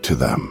life to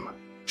them.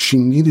 She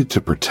needed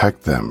to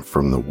protect them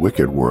from the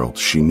wicked world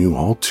she knew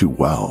all too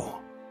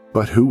well.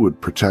 But who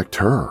would protect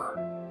her?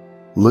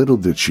 Little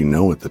did she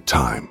know at the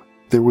time,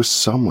 there was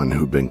someone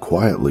who'd been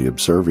quietly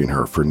observing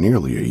her for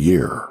nearly a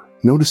year,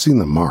 noticing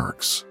the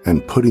marks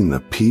and putting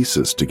the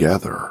pieces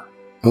together.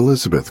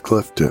 Elizabeth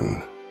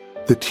Clifton.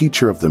 the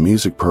teacher of the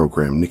music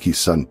program Nikki's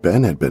son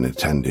Ben had been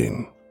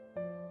attending.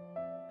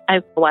 I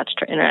watched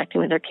her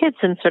interacting with her kids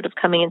and sort of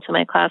coming into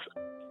my class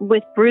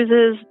with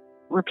bruises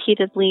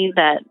repeatedly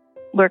that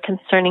were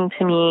concerning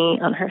to me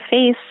on her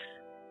face,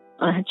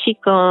 on her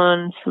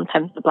cheekbone,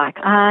 sometimes the black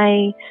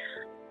eye.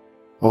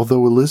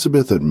 Although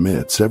Elizabeth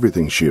admits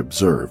everything she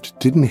observed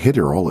didn't hit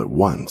her all at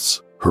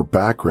once, her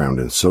background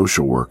in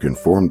social work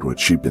informed what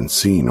she'd been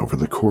seeing over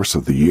the course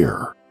of the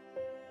year.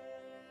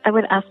 I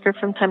would ask her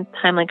from time to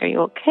time, like, are you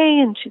okay?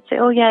 And she'd say,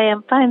 oh, yeah,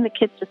 I'm fine. The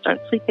kids just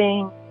aren't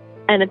sleeping.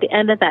 And at the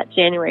end of that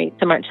January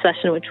to March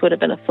session, which would have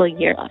been a full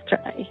year after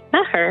I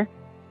met her,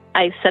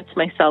 I said to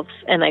myself,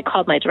 and I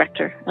called my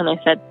director, and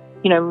I said,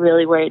 I'm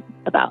really worried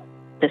about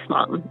this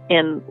mom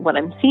and what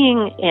I'm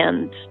seeing,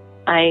 and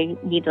I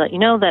need to let you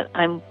know that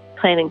I'm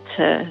planning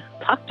to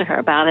talk to her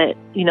about it,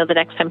 the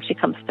next time she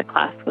comes to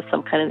class with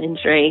some kind of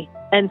injury.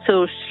 And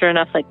so sure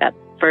enough, like that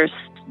first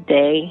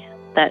day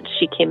that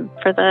she came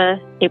for the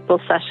April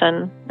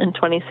session in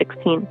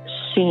 2016,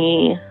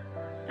 she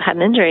had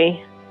an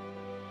injury.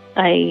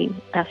 I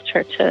asked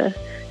her to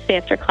stay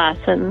after class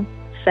and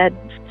said,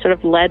 sort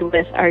of led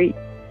with, are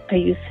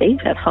you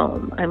safe at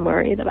home? I'm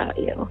worried about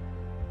you.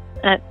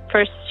 At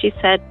first she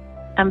said,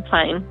 I'm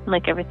fine,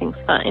 like everything's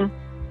fine.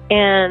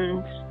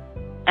 And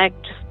I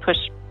just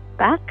pushed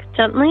back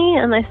gently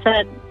and I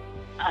said,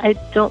 I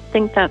don't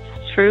think that's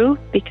true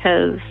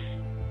because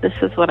this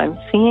is what I'm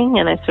seeing.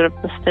 And I sort of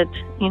listed,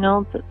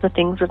 the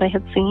things that I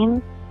had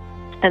seen.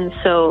 And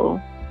so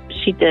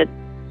she did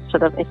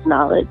sort of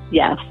acknowledge,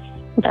 yes,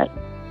 that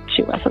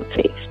she wasn't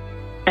safe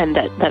and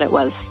that it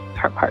was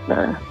her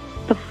partner,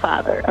 the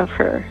father of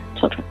her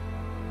children.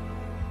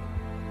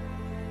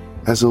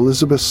 As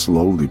Elizabeth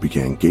slowly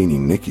began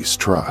gaining Nikki's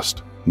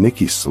trust,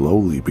 Nikki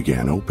slowly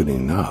began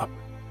opening up,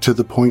 to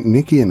the point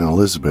Nikki and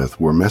Elizabeth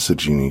were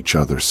messaging each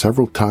other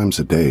several times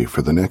a day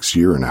for the next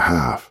year and a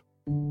half.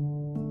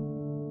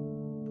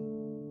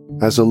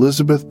 As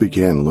Elizabeth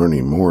began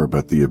learning more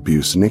about the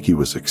abuse Nikki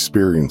was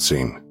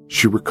experiencing,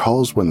 she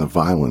recalls when the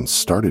violence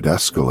started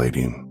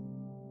escalating.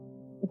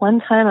 One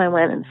time I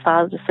went and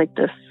saw just like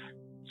this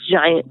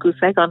giant goose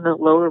egg on the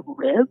lower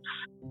ribs.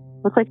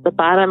 It looked like the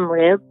bottom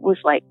rib was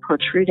like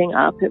protruding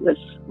up. It was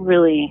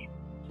really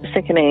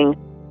sickening.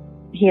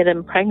 He had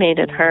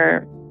impregnated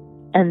her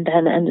and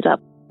then ended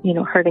up,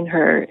 hurting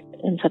her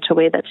in such a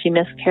way that she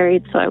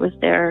miscarried. So I was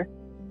there,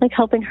 like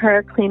helping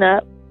her clean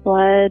up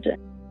blood.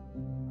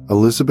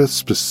 Elizabeth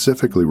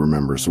specifically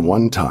remembers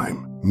one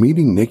time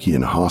meeting Nikki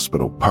in a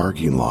hospital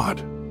parking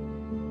lot.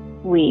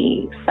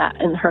 We sat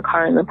in her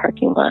car in the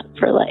parking lot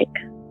for like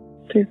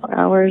 3-4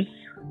 hours,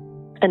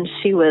 and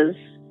she was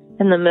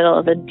in the middle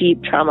of a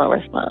deep trauma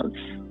response.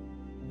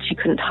 She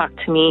couldn't talk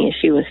to me.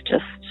 She was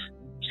just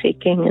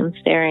shaking and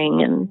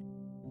staring, and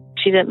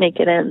she didn't make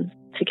it in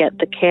to get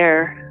the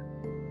care.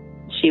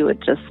 She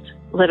would just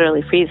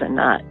literally freeze and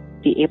not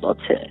be able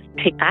to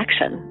take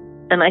action.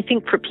 And I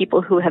think for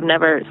people who have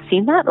never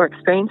seen that or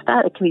experienced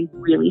that, it can be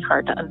really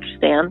hard to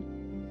understand.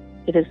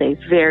 It is a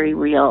very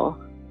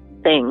real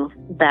thing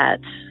that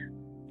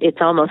it's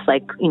almost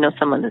like,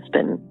 someone has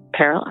been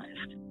paralyzed.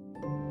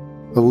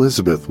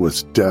 Elizabeth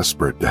was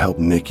desperate to help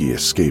Nikki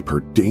escape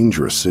her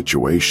dangerous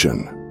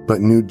situation,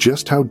 but knew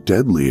just how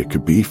deadly it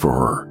could be for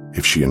her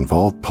if she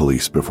involved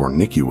police before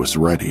Nikki was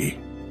ready.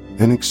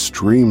 An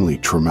extremely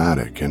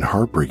traumatic and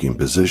heartbreaking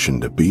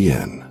position to be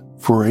in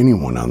for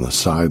anyone on the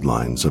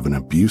sidelines of an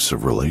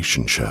abusive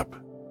relationship.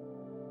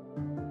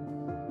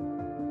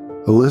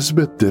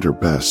 Elizabeth did her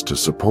best to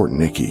support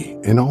Nikki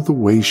in all the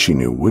ways she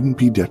knew wouldn't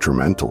be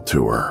detrimental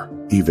to her,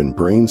 even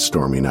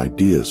brainstorming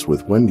ideas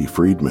with Wendy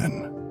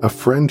Friedman, a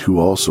friend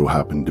who also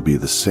happened to be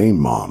the same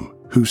mom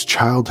whose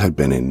child had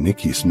been in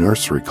Nikki's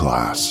nursery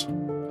class.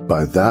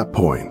 By that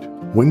point,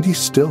 Wendy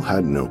still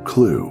had no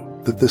clue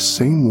that the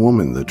same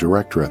woman the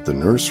director at the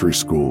nursery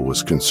school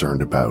was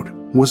concerned about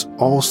was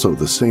also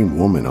the same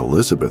woman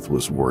Elizabeth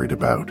was worried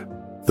about.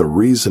 The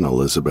reason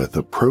Elizabeth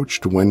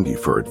approached Wendy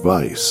for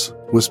advice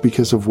was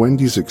because of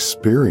Wendy's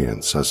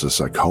experience as a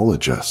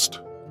psychologist.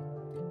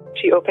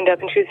 She opened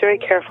up and she was very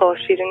careful.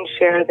 She didn't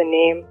share the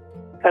name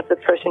of the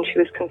person she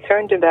was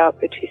concerned about,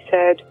 but she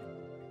said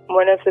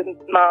one of the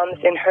moms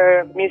in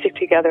her Music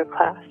Together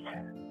class,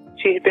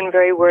 she had been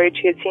very worried.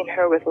 She had seen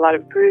her with a lot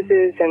of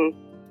bruises and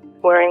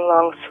wearing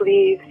long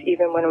sleeves,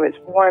 even when it was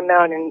warm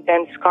out,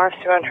 and scarves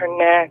around her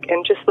neck,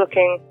 and just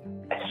looking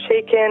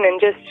shaken,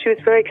 and she was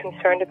very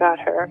concerned about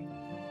her.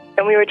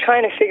 And we were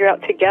trying to figure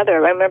out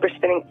together. I remember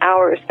spending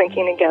hours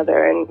thinking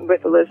together, and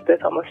with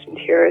Elizabeth almost in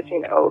tears,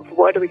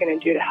 what are we going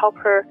to do to help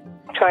her?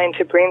 Trying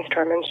to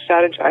brainstorm and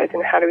strategize,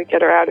 and how do we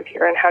get her out of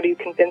here, and how do you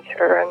convince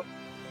her,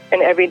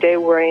 and every day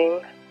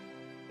worrying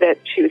that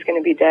she was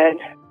going to be dead.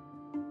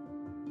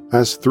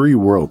 As three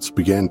worlds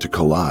began to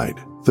collide,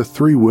 the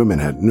three women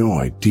had no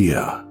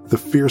idea the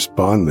fierce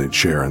bond they'd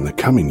share in the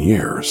coming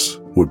years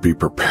would be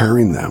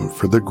preparing them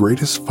for the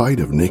greatest fight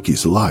of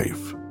Nikki's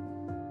life.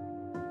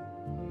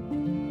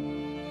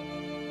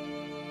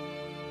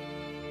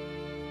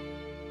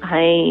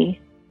 I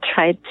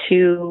tried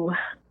to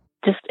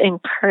just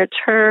encourage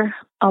her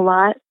a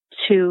lot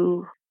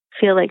to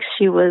feel like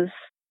she was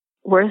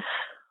worth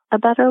a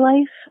better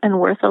life and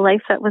worth a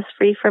life that was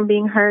free from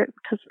being hurt,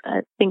 because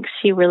I think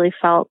she really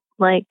felt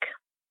like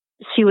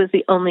she was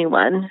the only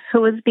one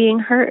who was being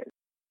hurt.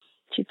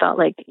 She felt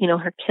like,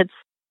 her kids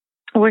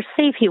were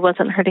safe. He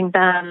wasn't hurting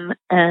them,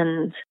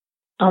 and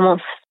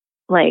almost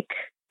like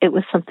it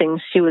was something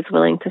she was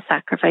willing to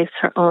sacrifice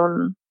her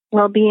own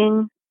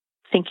well-being,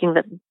 thinking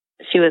that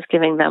she was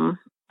giving them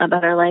a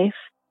better life.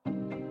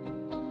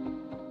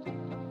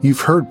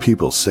 You've heard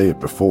people say it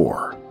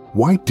before.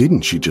 Why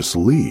didn't she just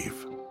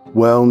leave?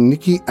 Well,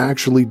 Nikki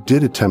actually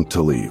did attempt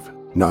to leave,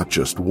 not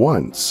just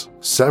once,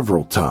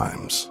 several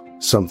times,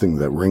 something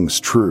that rings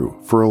true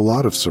for a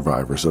lot of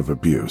survivors of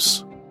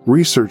abuse.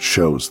 Research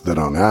shows that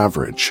on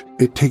average,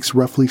 it takes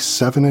roughly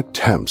 7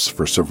 attempts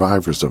for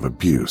survivors of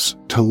abuse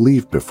to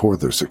leave before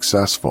they're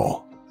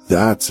successful.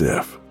 That's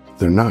if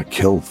they're not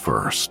killed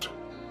first.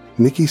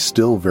 Nikki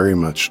still very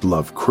much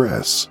loved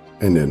Chris,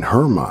 and in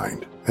her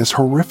mind, as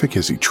horrific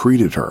as he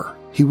treated her,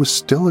 he was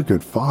still a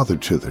good father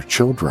to their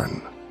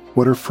children.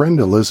 What her friend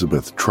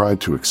Elizabeth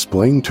tried to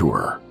explain to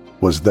her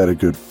was that a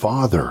good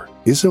father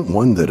isn't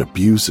one that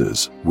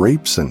abuses,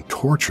 rapes, and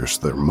tortures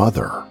their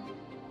mother.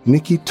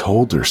 Nikki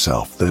told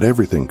herself that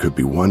everything could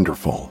be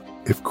wonderful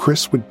if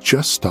Chris would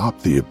just stop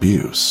the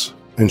abuse,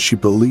 and she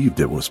believed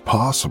it was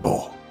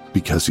possible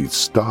because he'd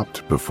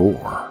stopped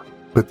before.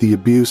 But the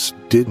abuse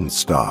didn't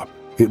stop.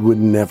 It would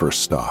never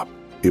stop.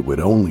 It would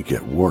only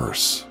get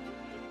worse.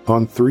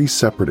 On 3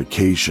 separate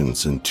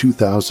occasions in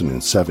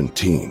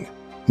 2017,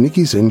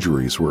 Nikki's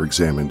injuries were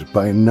examined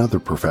by another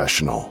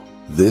professional,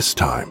 this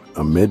time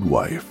a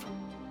midwife.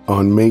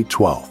 On May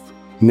 12th,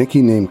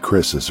 Nikki named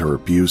Chris as her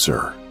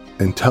abuser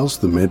and tells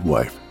the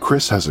midwife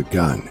Chris has a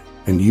gun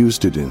and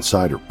used it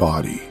inside her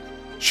body.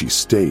 She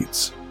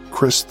states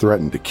Chris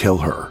threatened to kill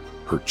her,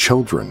 her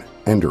children,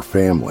 and her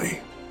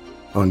family.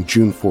 On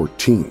June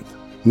 14th,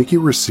 Nikki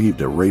received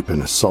a rape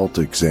and assault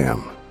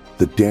exam.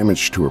 The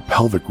damage to her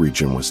pelvic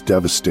region was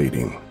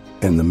devastating,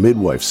 and the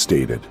midwife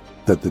stated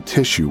that the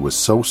tissue was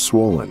so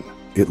swollen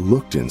it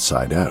looked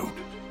inside out.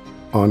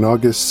 On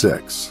August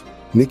 6th,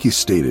 Nikki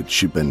stated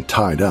she'd been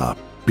tied up,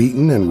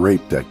 beaten, and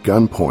raped at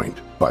gunpoint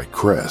by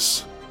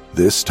Chris.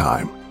 This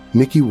time,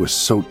 Nikki was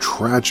so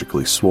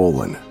tragically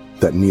swollen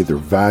that neither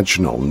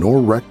vaginal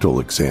nor rectal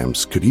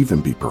exams could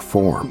even be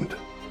performed.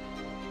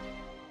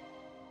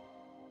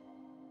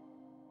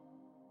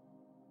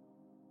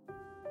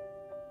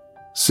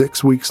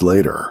 Six weeks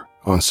later,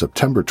 on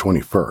September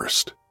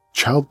 21st,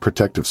 Child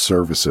Protective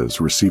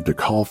Services received a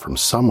call from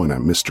someone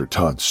at Mr.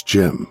 Todd's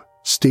gym,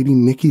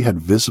 stating Nikki had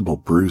visible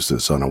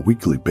bruises on a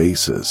weekly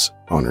basis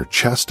on her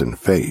chest and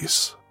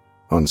face.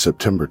 On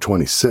September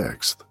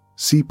 26th,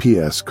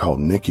 CPS called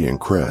Nikki and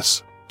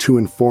Chris to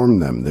inform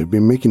them they'd be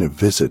making a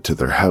visit to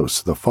their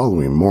house the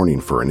following morning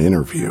for an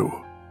interview.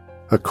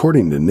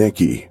 According to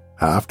Nikki,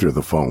 after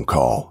the phone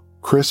call,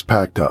 Chris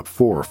packed up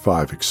 4 or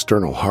 5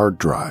 external hard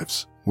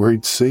drives where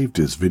he'd saved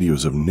his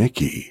videos of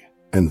Nikki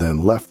and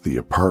then left the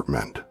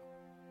apartment.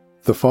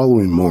 The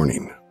following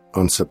morning,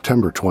 on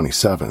September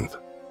 27th,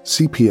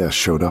 CPS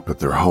showed up at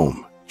their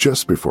home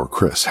just before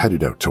Chris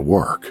headed out to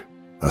work,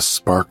 a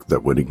spark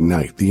that would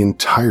ignite the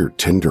entire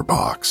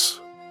tinderbox.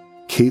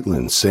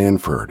 Caitlin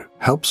Sanford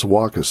helps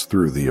walk us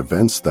through the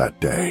events that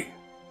day.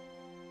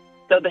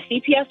 So the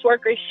CPS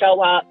workers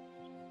show up,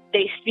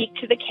 they speak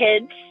to the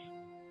kids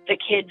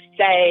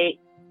say,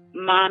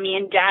 Mommy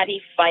and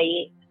Daddy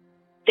fight.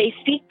 They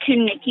speak to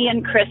Nikki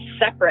and Chris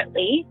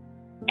separately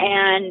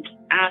and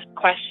ask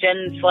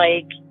questions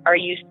like, are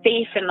you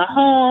safe in the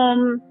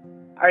home?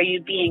 Are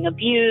you being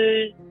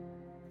abused?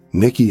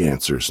 Nikki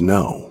answers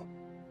no.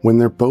 When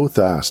they're both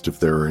asked if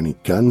there are any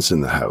guns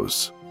in the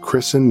house,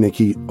 Chris and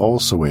Nikki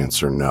also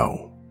answer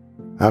no.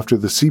 After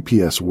the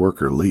CPS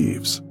worker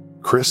leaves,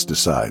 Chris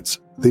decides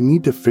they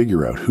need to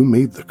figure out who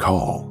made the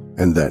call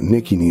and that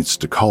Nikki needs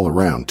to call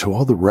around to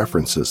all the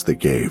references they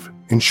gave,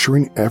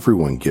 ensuring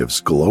everyone gives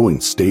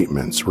glowing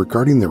statements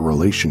regarding their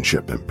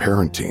relationship and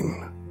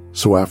parenting.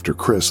 So after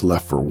Chris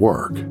left for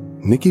work,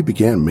 Nikki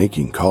began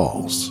making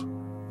calls.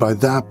 By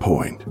that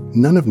point,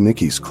 none of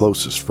Nikki's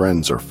closest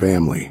friends or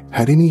family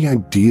had any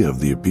idea of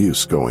the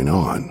abuse going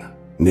on.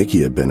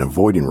 Nikki had been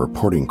avoiding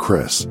reporting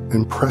Chris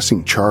and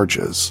pressing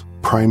charges,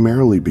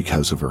 primarily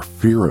because of her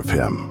fear of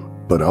him,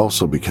 but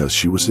also because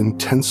she was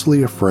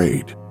intensely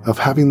afraid of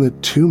having the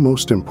 2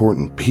 most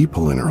important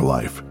people in her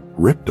life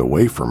ripped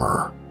away from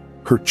her,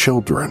 her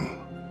children.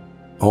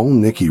 All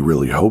Nikki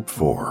really hoped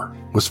for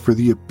was for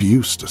the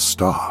abuse to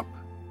stop.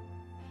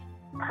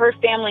 Her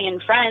family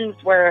and friends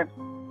were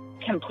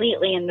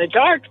completely in the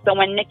dark. So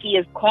when Nikki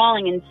is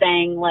calling and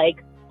saying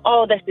like,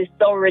 oh, this is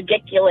so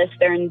ridiculous,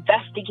 they're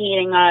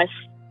investigating us,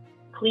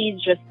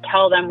 please just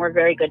tell them we're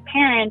very good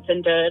parents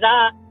and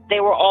da-da-da, they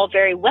were all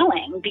very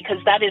willing because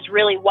that is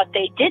really what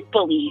they did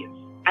believe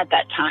at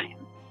that time.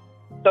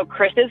 So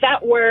Chris is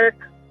at work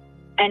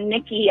and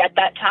Nikki at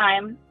that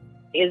time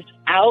is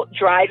out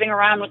driving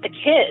around with the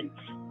kids,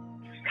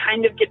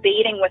 kind of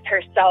debating with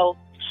herself,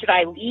 should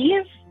I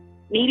leave?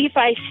 Maybe if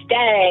I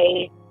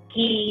stay,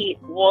 he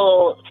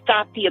will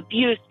stop the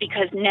abuse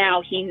because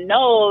now he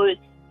knows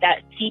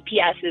that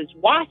CPS is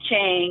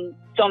watching.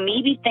 So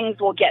maybe things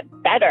will get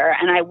better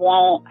and I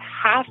won't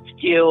have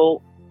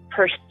to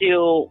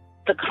pursue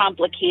the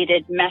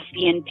complicated,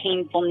 messy, and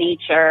painful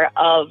nature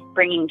of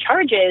bringing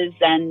charges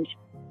and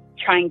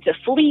trying to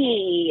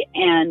flee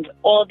and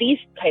all these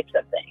types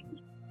of things.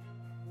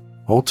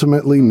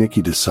 Ultimately,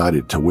 Nikki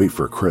decided to wait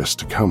for Chris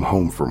to come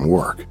home from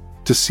work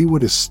to see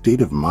what his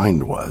state of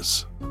mind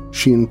was.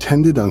 She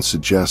intended on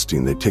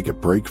suggesting they take a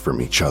break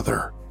from each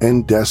other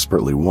and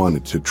desperately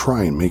wanted to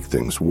try and make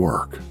things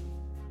work.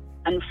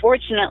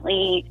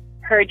 Unfortunately,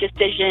 her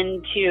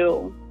decision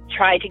to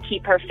try to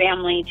keep her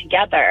family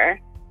together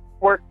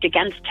worked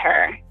against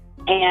her.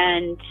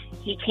 And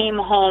he came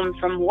home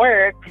from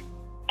work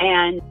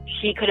and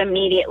she could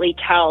immediately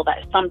tell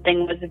that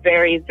something was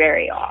very,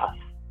 very off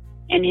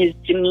in his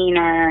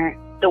demeanor,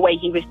 the way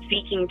he was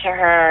speaking to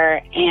her.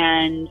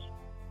 And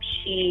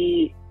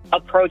she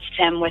approached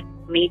him with,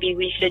 maybe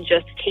we should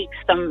just take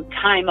some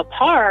time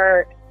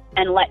apart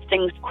and let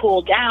things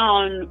cool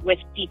down with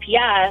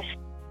CPS.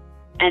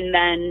 And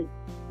then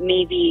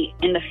maybe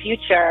in the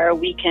future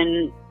we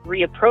can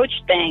reapproach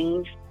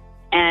things.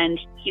 And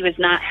he was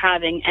not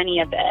having any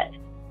of it.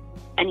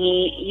 And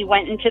he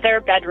went into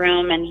their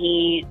bedroom and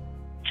he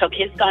took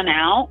his gun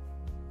out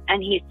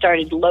and he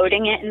started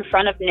loading it in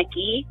front of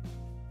Nikki.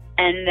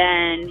 And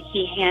then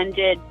he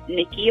handed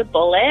Nikki a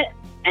bullet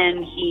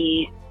and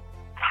he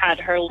had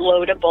her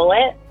load a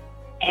bullet.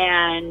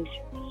 And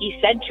he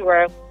said to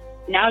her,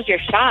 now's your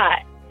shot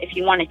if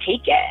you want to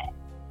take it.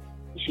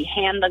 She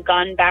handed the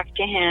gun back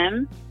to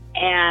him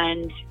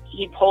and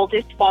he pulled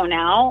his phone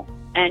out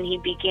and he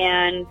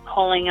began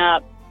pulling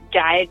up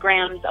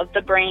diagrams of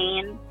the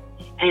brain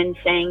and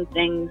saying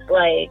things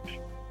like,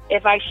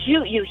 if I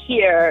shoot you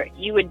here,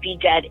 you would be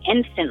dead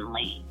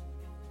instantly.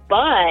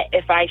 But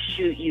if I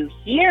shoot you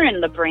here in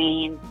the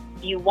brain,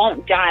 you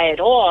won't die at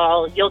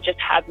all. You'll just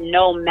have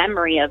no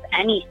memory of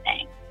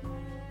anything.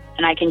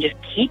 And I can just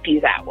keep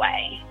you that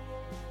way.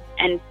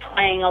 And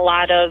playing a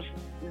lot of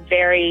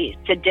very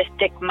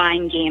sadistic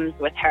mind games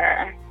with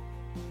her.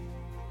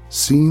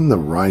 Seeing the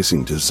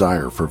rising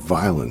desire for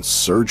violence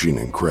surging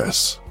in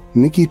Chris,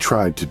 Nikki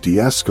tried to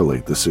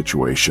de-escalate the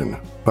situation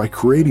by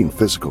creating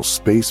physical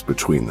space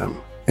between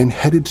them and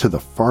headed to the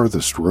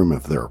farthest room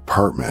of their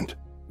apartment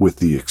with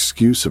the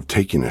excuse of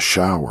taking a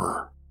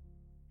shower.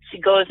 She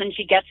goes and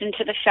she gets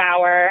into the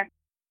shower,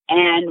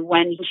 and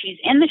when she's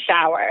in the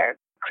shower,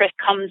 Chris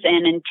comes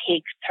in and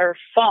takes her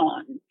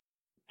phone.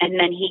 And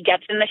then he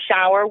gets in the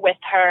shower with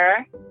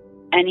her,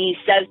 and he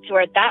says to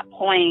her at that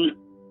point,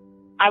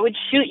 I would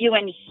shoot you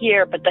in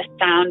here, but the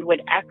sound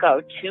would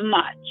echo too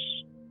much.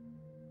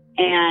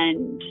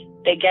 And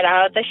they get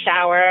out of the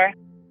shower,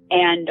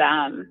 and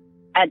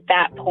at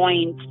that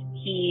point,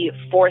 he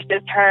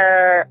forces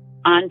her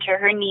onto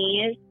her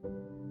knees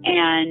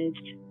and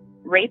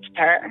rapes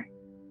her.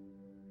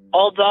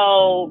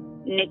 Although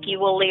Nikki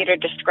will later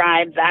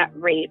describe that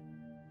rape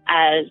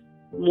as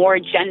more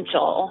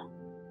gentle,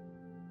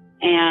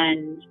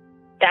 and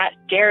that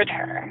scared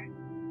her.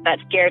 That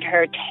scared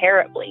her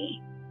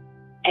terribly.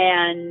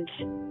 And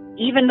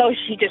even though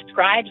she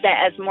describes it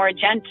as more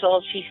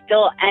gentle, she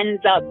still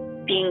ends up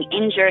being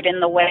injured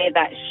in the way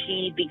that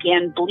she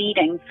began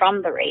bleeding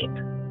from the rape.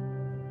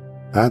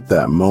 At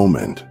that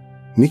moment,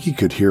 Nikki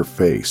could hear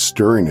Faye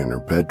stirring in her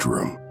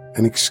bedroom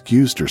and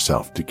excused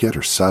herself to get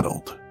her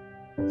settled.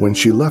 When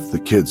she left the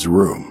kids'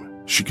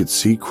 room, she could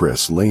see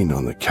Chris laying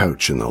on the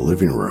couch in the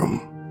living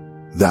room.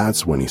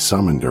 That's when he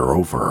summoned her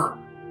over.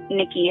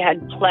 Nikki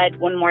had pled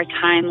one more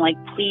time, like,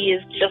 please,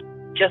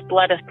 just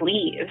let us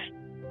leave.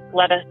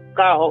 Let us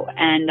go.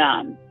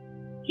 And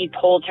he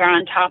pulled her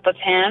on top of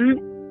him.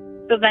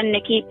 So then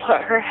Nikki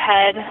put her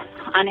head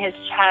on his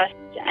chest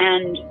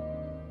and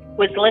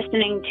was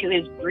listening to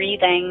his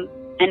breathing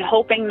and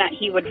hoping that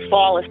he would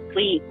fall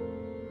asleep.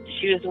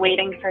 She was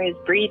waiting for his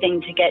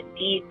breathing to get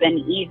deep and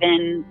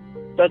even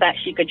so that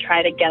she could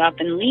try to get up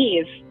and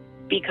leave,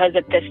 because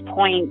at this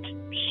point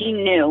she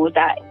knew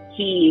that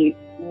he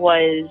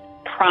was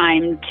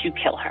primed to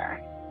kill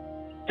her.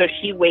 So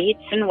she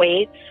waits and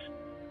waits,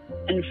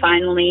 and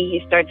finally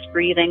he starts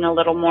breathing a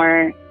little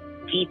more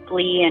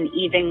deeply and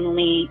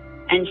evenly,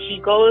 and she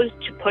goes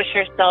to push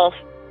herself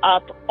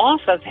up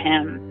off of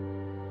him.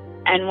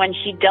 And when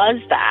she does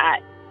that,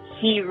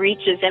 he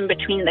reaches in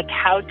between the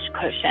couch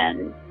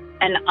cushions,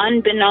 and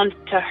unbeknownst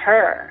to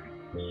her,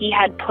 he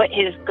had put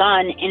his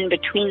gun in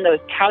between those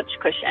couch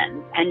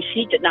cushions, and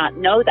she did not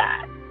know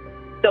that.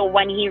 So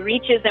when he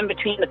reaches in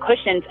between the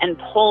cushions and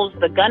pulls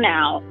the gun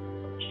out,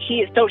 she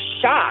is so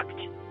shocked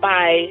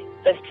by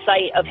the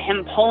sight of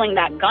him pulling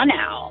that gun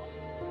out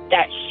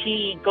that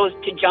she goes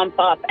to jump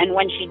up. And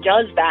when she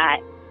does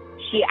that,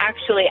 she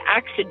actually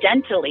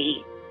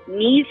accidentally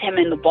knees him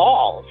in the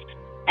balls,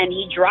 and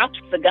he drops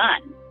the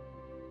gun.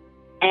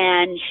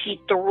 And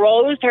she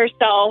throws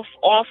herself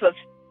off of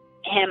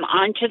him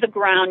onto the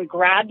ground,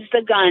 grabs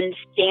the gun,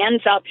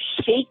 stands up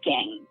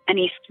shaking, and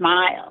he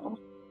smiles.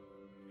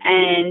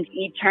 And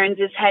he turns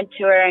his head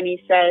to her and he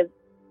says,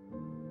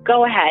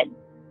 go ahead,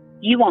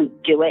 you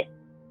won't do it.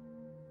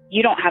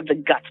 You don't have the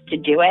guts to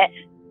do it.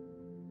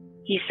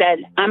 He said,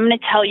 I'm going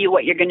to tell you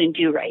what you're going to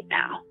do right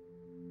now.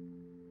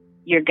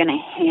 You're going to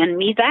hand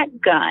me that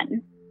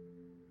gun,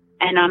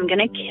 and I'm going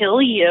to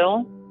kill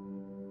you,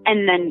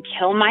 and then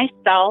kill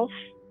myself,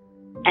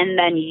 and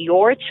then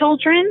your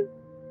children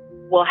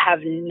will have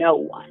no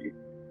one.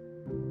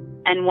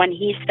 And when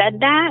he said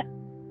that,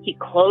 he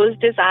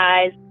closed his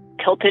eyes,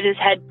 tilted his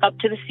head up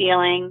to the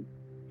ceiling,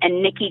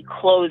 and Nikki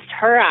closed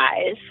her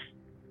eyes,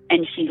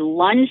 and she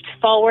lunged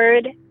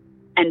forward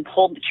and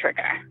pulled the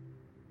trigger.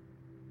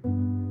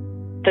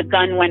 The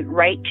gun went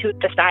right to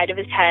the side of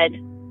his head,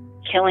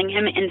 killing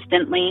him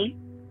instantly,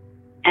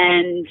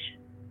 and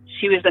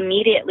she was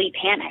immediately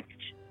panicked.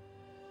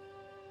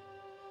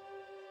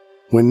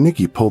 When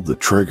Nikki pulled the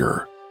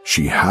trigger,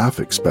 she half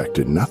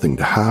expected nothing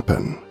to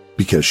happen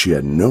because she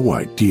had no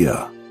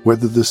idea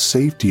whether the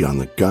safety on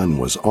the gun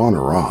was on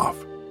or off,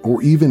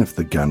 or even if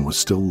the gun was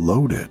still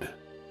loaded.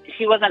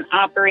 She wasn't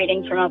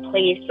operating from a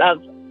place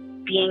of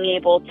being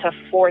able to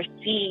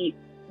foresee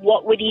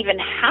what would even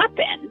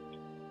happen.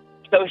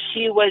 So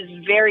she was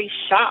very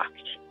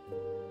shocked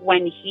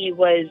when he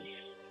was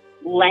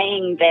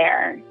laying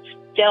there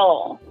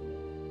still.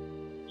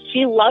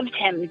 She loved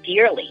him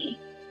dearly.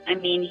 I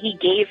mean, he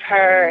gave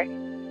her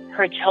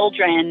her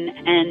children,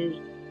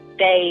 and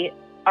they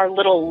are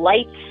little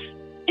lights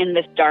in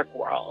this dark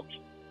world.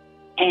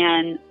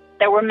 And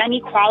there were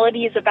many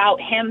qualities about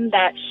him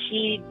that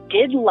she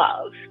did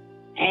love,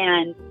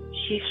 and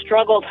she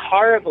struggled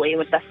horribly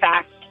with the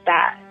fact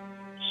that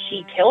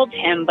she killed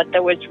him, but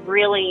there was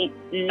really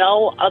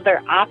no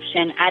other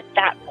option at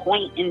that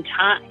point in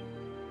time.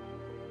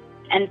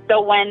 And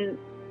so when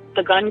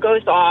the gun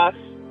goes off,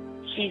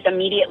 she's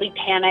immediately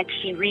panicked.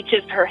 She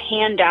reaches her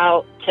hand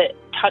out to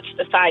touch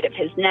the side of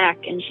his neck,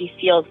 and she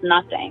feels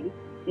nothing,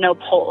 no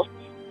pulse.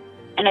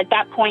 And at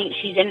that point,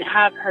 she didn't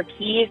have her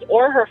keys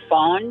or her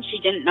phone. She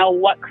didn't know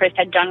what Chris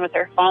had done with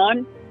her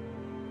phone.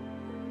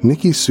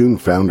 Nikki soon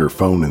found her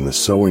phone in the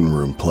sewing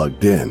room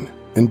plugged in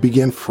and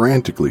began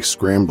frantically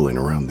scrambling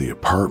around the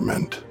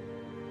apartment.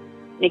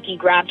 Nikki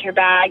grabbed her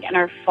bag and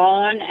her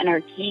phone and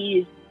her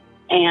keys,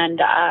 and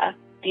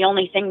the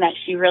only thing that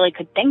she really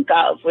could think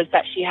of was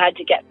that she had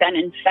to get Ben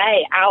and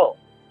Faye out.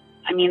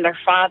 I mean, their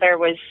father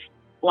was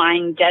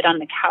lying dead on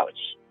the couch.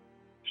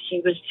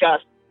 She was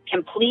just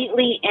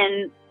completely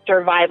in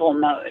survival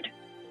mode,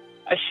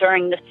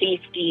 assuring the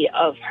safety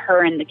of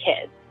her and the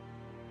kids.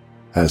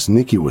 As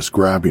Nikki was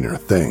grabbing her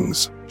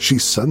things, she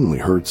suddenly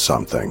heard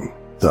something,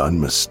 the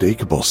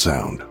unmistakable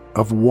sound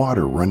of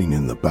water running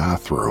in the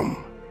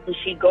bathroom. And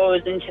she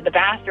goes into the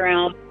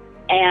bathroom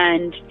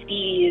and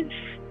sees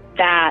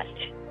that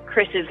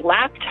Chris's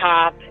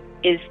laptop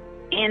is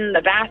in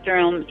the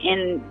bathroom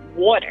in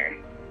water.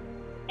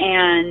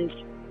 And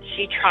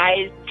she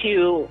tries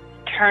to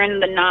turn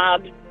the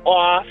knob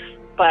off,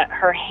 but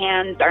her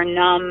hands are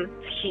numb.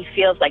 She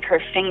feels like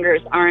her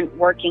fingers aren't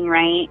working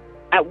right.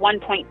 At one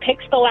point,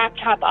 picks the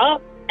laptop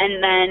up,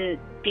 and then,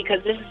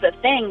 because this is the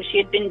thing, she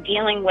had been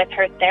dealing with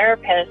her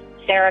therapist,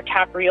 Sarah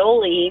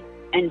Caprioli,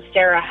 and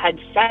Sarah had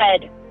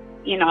said,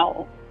 you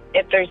know,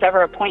 if there's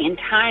ever a point in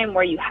time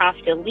where you have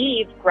to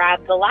leave,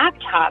 grab the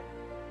laptop,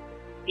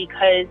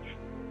 because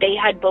they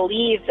had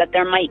believed that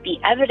there might be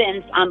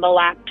evidence on the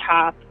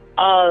laptop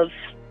of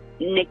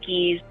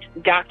Nikki's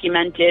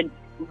documented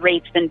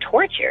rapes and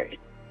tortures.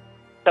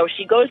 So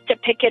she goes to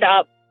pick it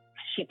up.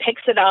 She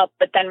picks it up,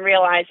 but then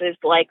realizes,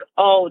 like,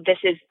 oh, this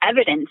is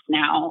evidence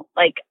now.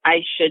 Like, I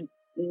should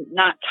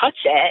not touch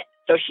it.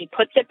 So she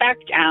puts it back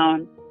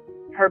down.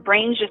 Her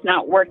brain's just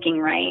not working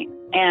right.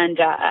 And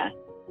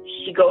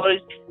she goes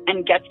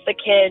and gets the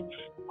kids,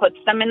 puts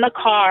them in the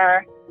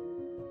car.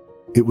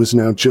 It was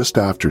now just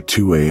after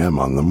 2 a.m.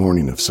 on the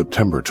morning of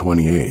September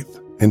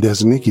 28th, and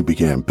as Nikki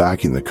began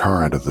backing the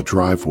car out of the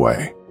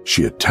driveway,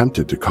 she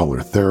attempted to call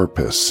her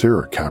therapist,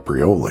 Sarah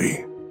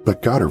Caprioli,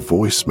 but got her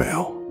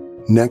voicemail.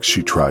 Next,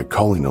 she tried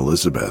calling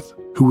Elizabeth,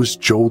 who was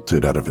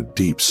jolted out of a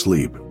deep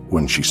sleep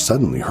when she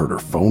suddenly heard her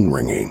phone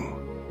ringing.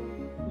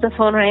 The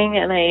phone rang,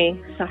 and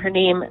I saw her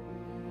name,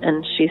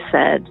 and she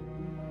said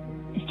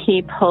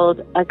he pulled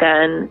a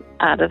gun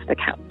out of the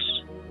couch,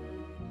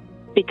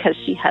 because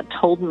she had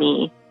told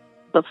me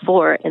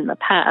before in the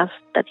past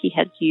that he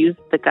had used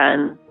the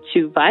gun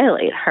to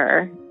violate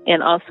her,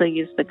 and also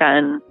used the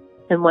gun.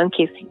 In one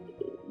case,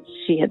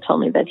 she had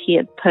told me that he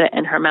had put it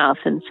in her mouth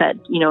and said,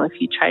 you know, if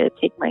you try to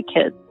take my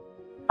kids,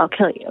 I'll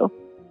kill you.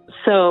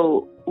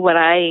 So what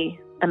I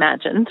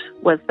imagined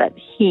was that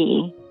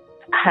he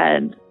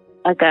had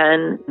a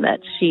gun, that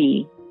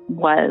she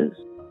was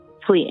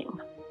fleeing.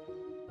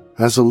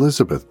 As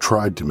Elizabeth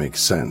tried to make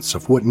sense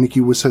of what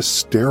Nikki was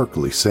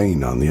hysterically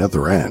saying on the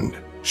other end,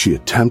 she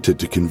attempted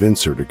to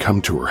convince her to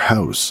come to her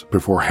house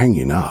before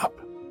hanging up.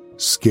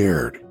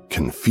 Scared,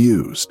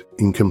 confused,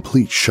 in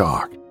complete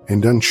shock,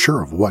 and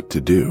unsure of what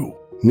to do,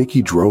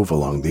 Nikki drove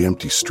along the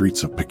empty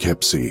streets of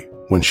Poughkeepsie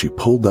when she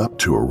pulled up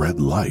to a red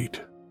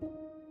light.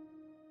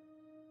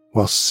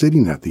 While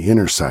sitting at the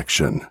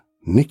intersection,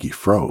 Nikki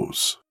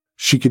froze.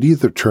 She could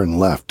either turn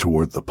left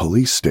toward the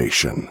police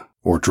station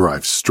or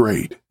drive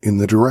straight in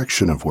the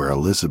direction of where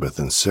Elizabeth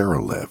and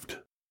Sarah lived.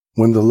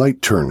 When the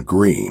light turned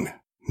green,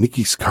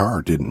 Nikki's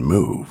car didn't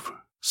move.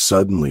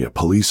 Suddenly, a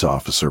police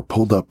officer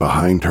pulled up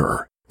behind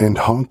her and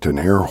honked an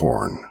air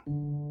horn.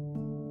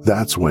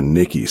 That's when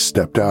Nikki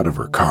stepped out of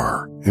her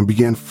car and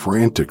began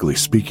frantically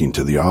speaking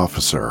to the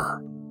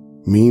officer.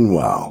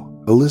 Meanwhile,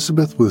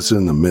 Elizabeth was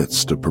in the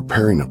midst of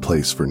preparing a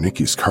place for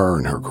Nikki's car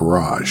in her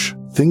garage,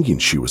 thinking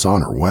she was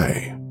on her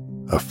way.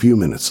 A few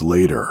minutes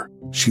later,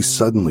 she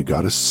suddenly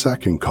got a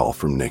second call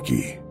from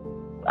Nikki.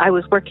 I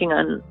was working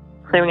on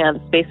clearing out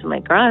the space in my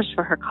garage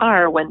for her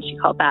car when she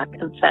called back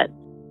and said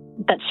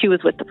that she was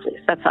with the police.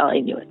 That's all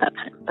I knew at that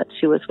time, that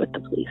she was with the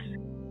police.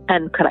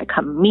 And could I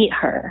come meet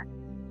her?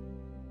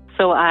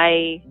 So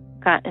I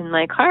got in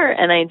my car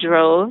and I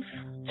drove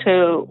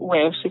to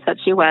where she said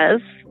she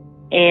was.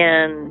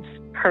 And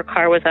her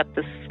car was at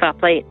the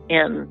stoplight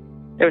and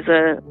there was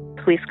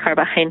a police car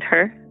behind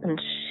her.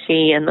 And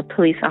she and the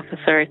police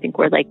officer, I think,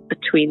 were like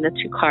between the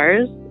two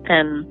cars.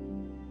 And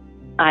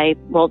I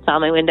rolled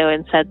down my window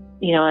and said,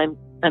 you know,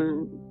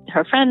 I'm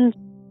her friend.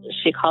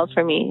 She called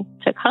for me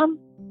to come.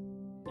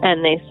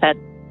 And they said,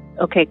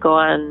 okay, go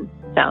on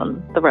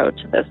down the road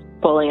to this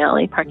bowling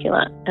alley parking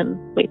lot and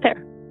wait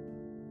there.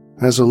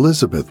 As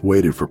Elizabeth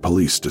waited for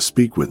police to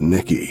speak with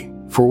Nikki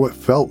for what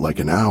felt like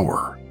an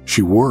hour,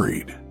 she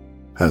worried.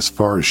 As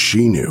far as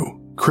she knew,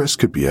 Chris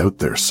could be out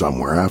there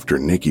somewhere after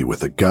Nikki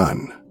with a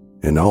gun.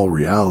 In all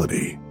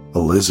reality,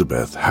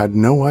 Elizabeth had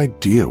no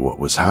idea what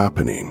was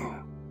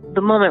happening.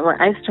 The moment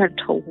where I started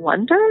to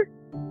wonder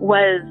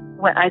was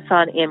when I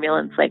saw an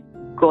ambulance like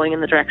going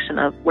in the direction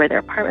of where their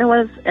apartment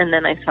was, and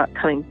then I saw it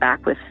coming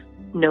back with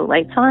no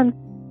lights on.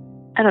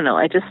 I don't know,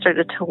 I just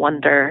started to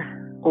wonder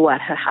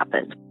what had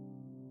happened.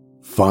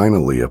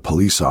 Finally, a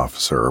police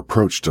officer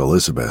approached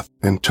Elizabeth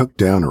and took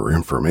down her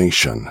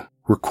information,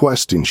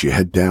 requesting she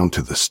head down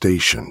to the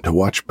station to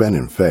watch Ben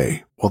and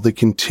Faye while they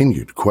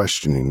continued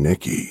questioning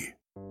Nikki.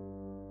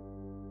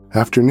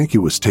 After Nikki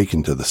was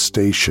taken to the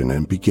station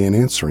and began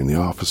answering the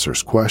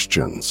officer's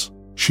questions,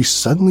 she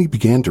suddenly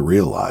began to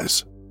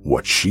realize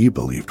what she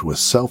believed was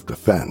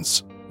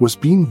self-defense was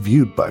being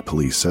viewed by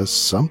police as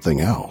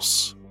something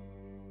else.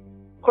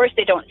 Of course,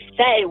 they don't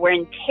say we're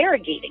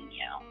interrogating you.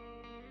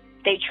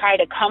 They try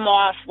to come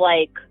off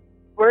like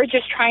we're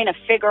just trying to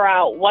figure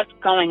out what's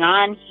going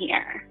on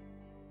here.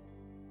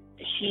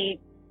 She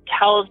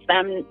tells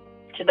them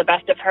to the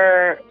best of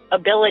her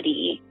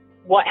ability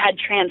what had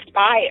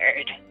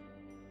transpired.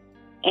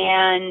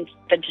 And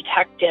the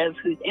detective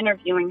who's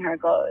interviewing her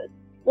goes,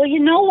 well, you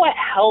know what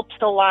helps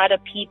a lot of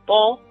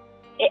people?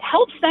 It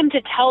helps them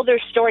to tell their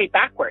story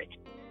backwards.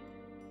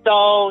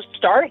 So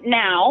start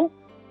now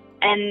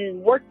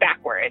and work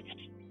backwards.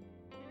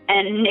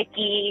 And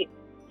Nikki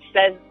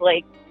says,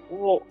 like,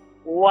 well,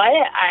 what?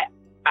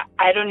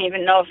 I don't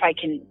even know if I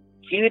can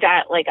do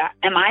that. Like,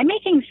 am I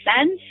making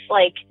sense?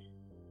 Like,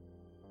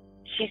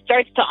 she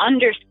starts to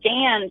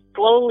understand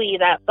slowly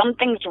that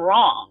something's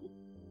wrong.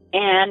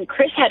 And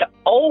Chris had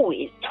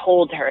always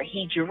told her,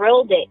 he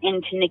drilled it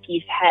into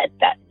Nikki's head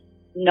that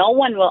no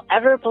one will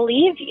ever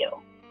believe you.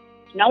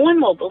 No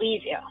one will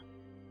believe you.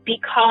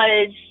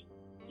 Because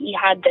he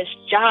had this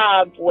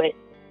job with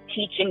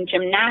teaching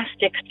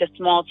gymnastics to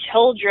small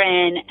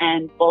children,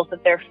 and both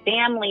of their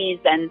families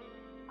and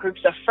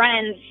groups of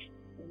friends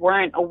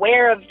weren't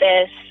aware of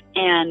this,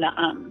 and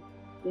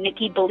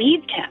Nikki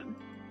believed him.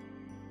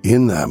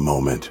 In that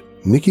moment,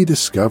 Nikki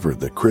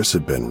discovered that Chris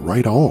had been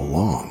right all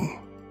along.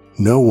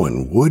 No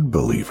one would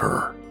believe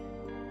her.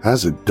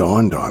 As it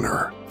dawned on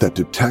her that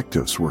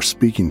detectives were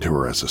speaking to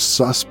her as a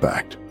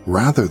suspect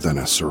rather than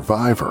a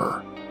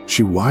survivor,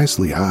 she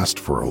wisely asked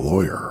for a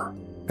lawyer.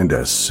 And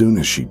as soon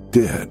as she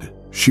did,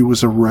 she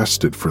was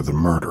arrested for the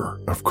murder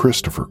of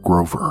Christopher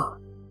Grover.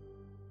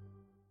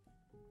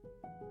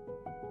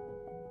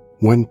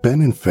 When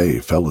Ben and Faye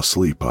fell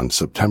asleep on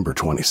September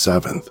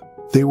 27th,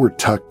 they were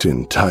tucked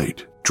in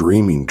tight,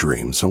 dreaming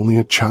dreams only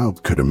a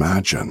child could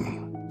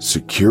imagine,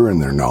 secure in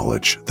their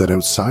knowledge that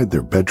outside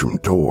their bedroom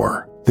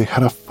door, they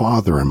had a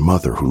father and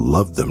mother who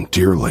loved them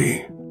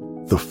dearly.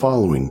 The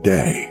following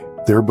day,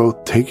 they were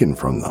both taken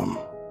from them.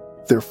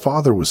 Their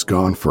father was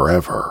gone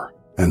forever,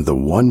 and the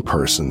one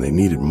person they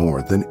needed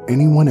more than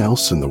anyone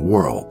else in the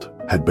world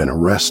had been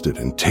arrested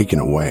and taken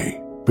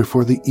away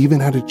before they even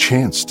had a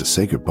chance to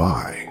say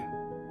goodbye.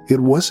 It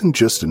wasn't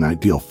just an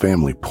ideal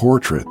family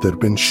portrait that had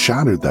been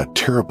shattered that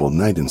terrible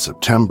night in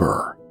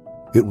September.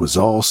 It was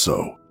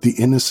also the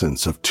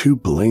innocence of two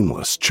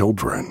blameless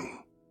children.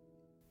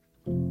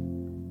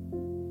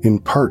 In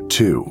part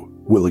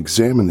 2, we'll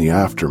examine the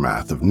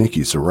aftermath of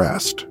Nikki's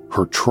arrest,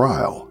 her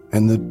trial,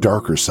 and the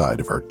darker side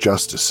of our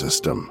justice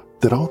system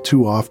that all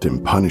too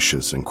often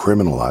punishes and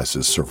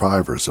criminalizes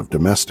survivors of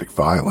domestic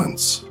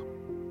violence.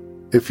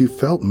 If you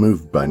felt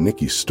moved by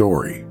Nikki's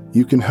story,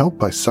 you can help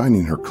by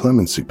signing her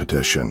clemency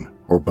petition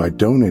or by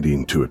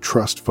donating to a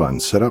trust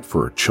fund set up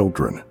for her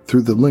children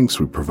through the links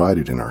we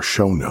provided in our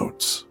show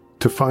notes.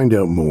 To find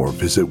out more,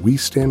 visit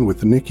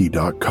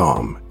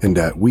WeStandWithNikki.com and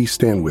at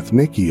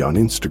WeStandWithNikki on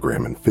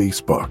Instagram and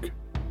Facebook.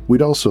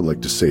 We'd also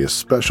like to say a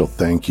special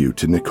thank you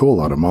to Nicole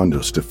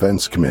Adamondo's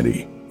Defense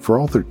Committee for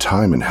all their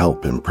time and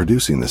help in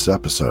producing this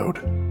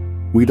episode.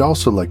 We'd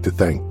also like to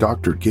thank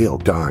Dr. Gail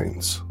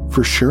Dines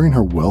for sharing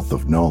her wealth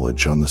of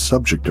knowledge on the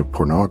subject of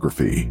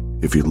pornography.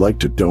 If you'd like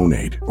to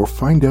donate or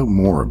find out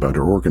more about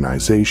our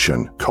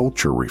organization,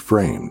 Culture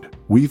Reframed,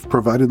 we've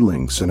provided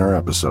links in our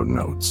episode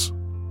notes.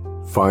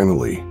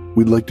 Finally,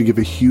 we'd like to give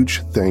a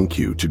huge thank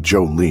you to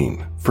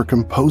Jolene for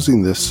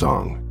composing this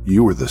song,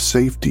 You Were the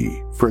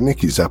Safety, for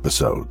Nikki's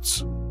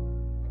episodes.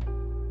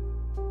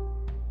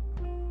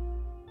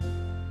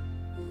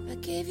 I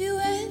gave you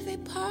every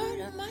part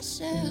of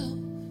myself,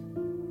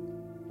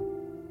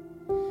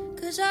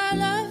 'cause our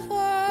love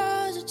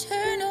was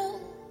eternal.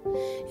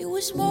 It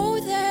was more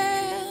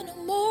than a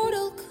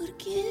mortal could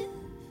give.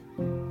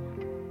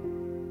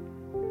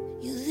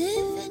 You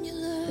live and you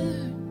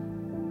learn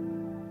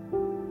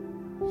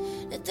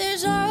that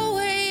there's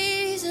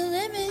always a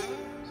limit.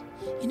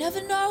 You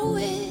never know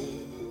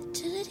it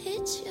till it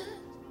hits you,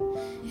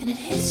 and it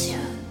hits you.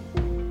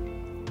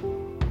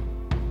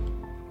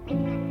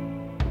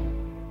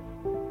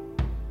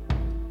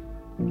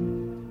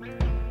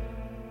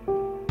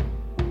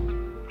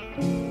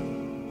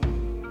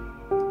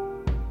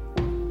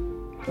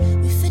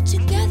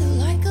 Together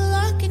like a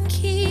lock and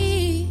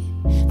key,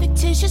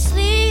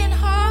 fictitiously in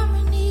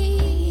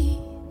harmony,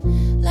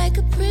 like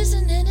a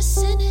prison and a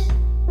sentence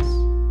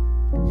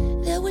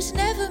that was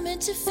never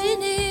meant to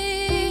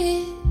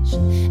finish.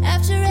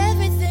 After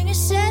everything is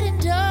said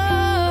and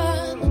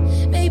done,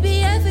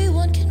 maybe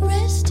everyone can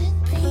rest in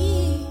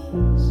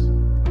peace,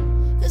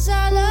 'cause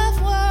our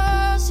love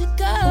was a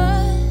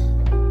gun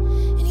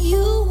and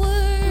you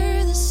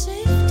were the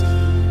safety.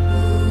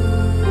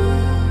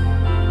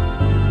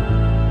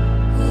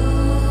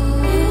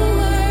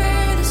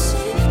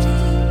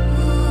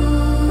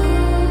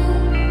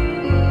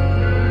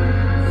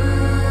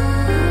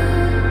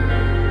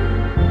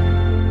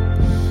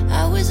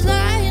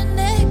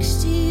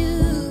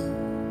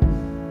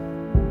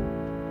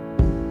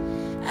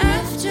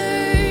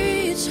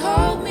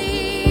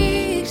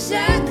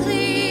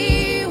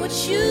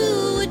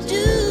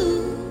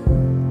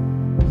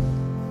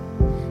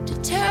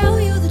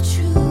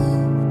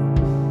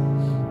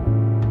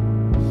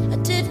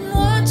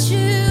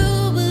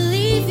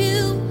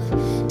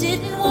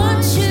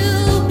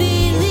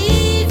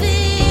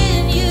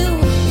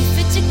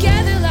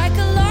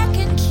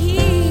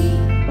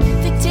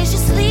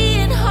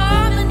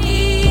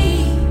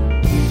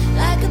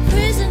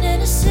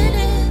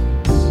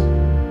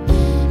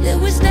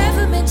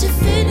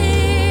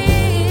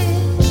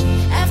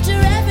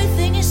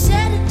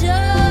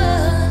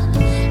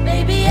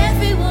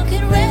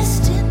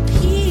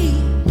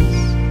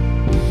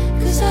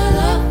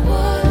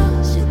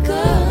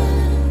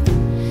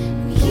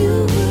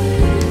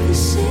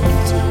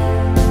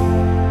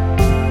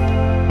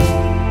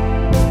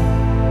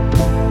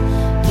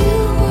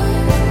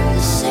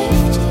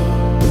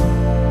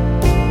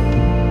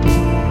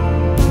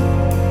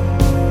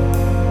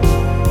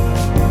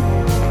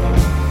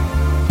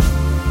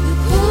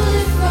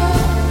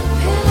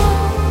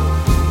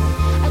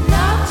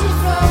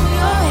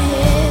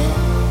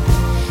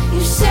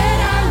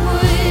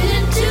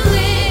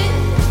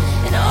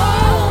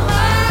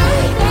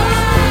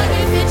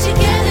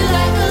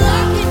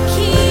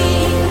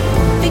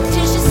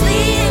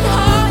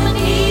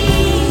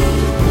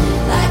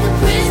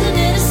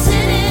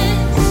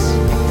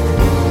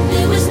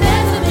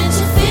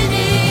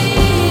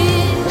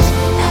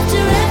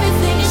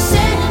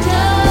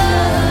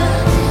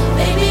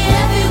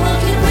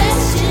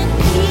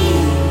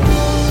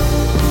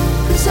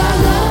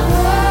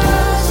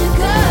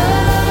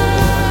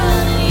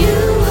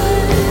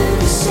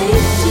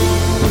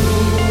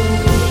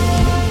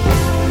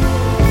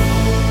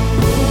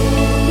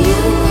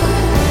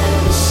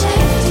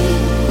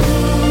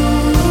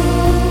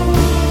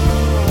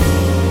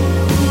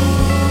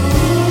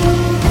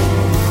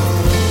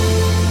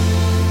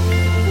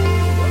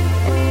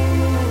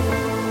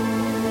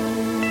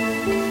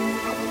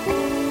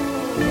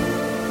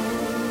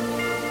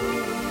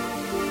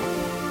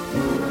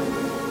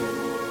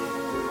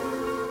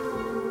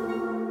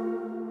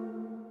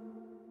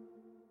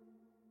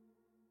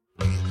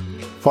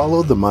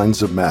 Follow The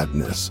Minds of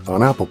Madness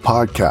on Apple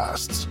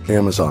Podcasts,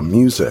 Amazon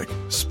Music,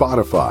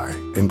 Spotify,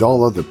 and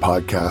all other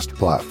podcast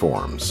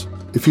platforms.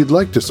 If you'd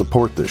like to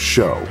support this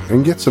show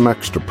and get some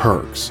extra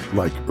perks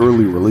like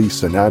early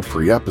release and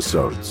ad-free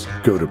episodes,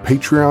 go to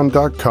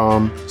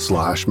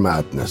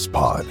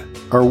patreon.com/madnesspod.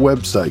 Our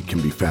website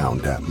can be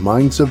found at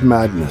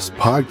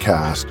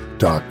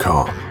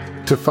mindsofmadnesspodcast.com.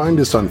 To find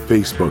us on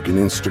Facebook and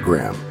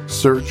Instagram,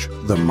 search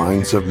The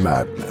Minds of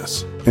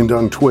Madness, and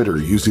on Twitter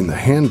using the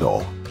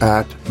handle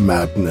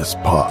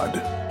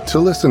 @MadnessPod. To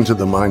listen to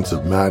The Minds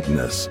of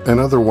Madness and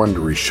other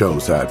Wondery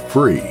shows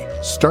ad-free,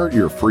 start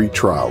your free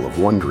trial of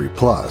Wondery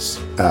Plus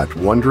at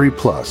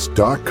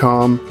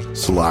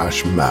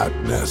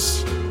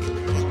wonderyplus.com/madness.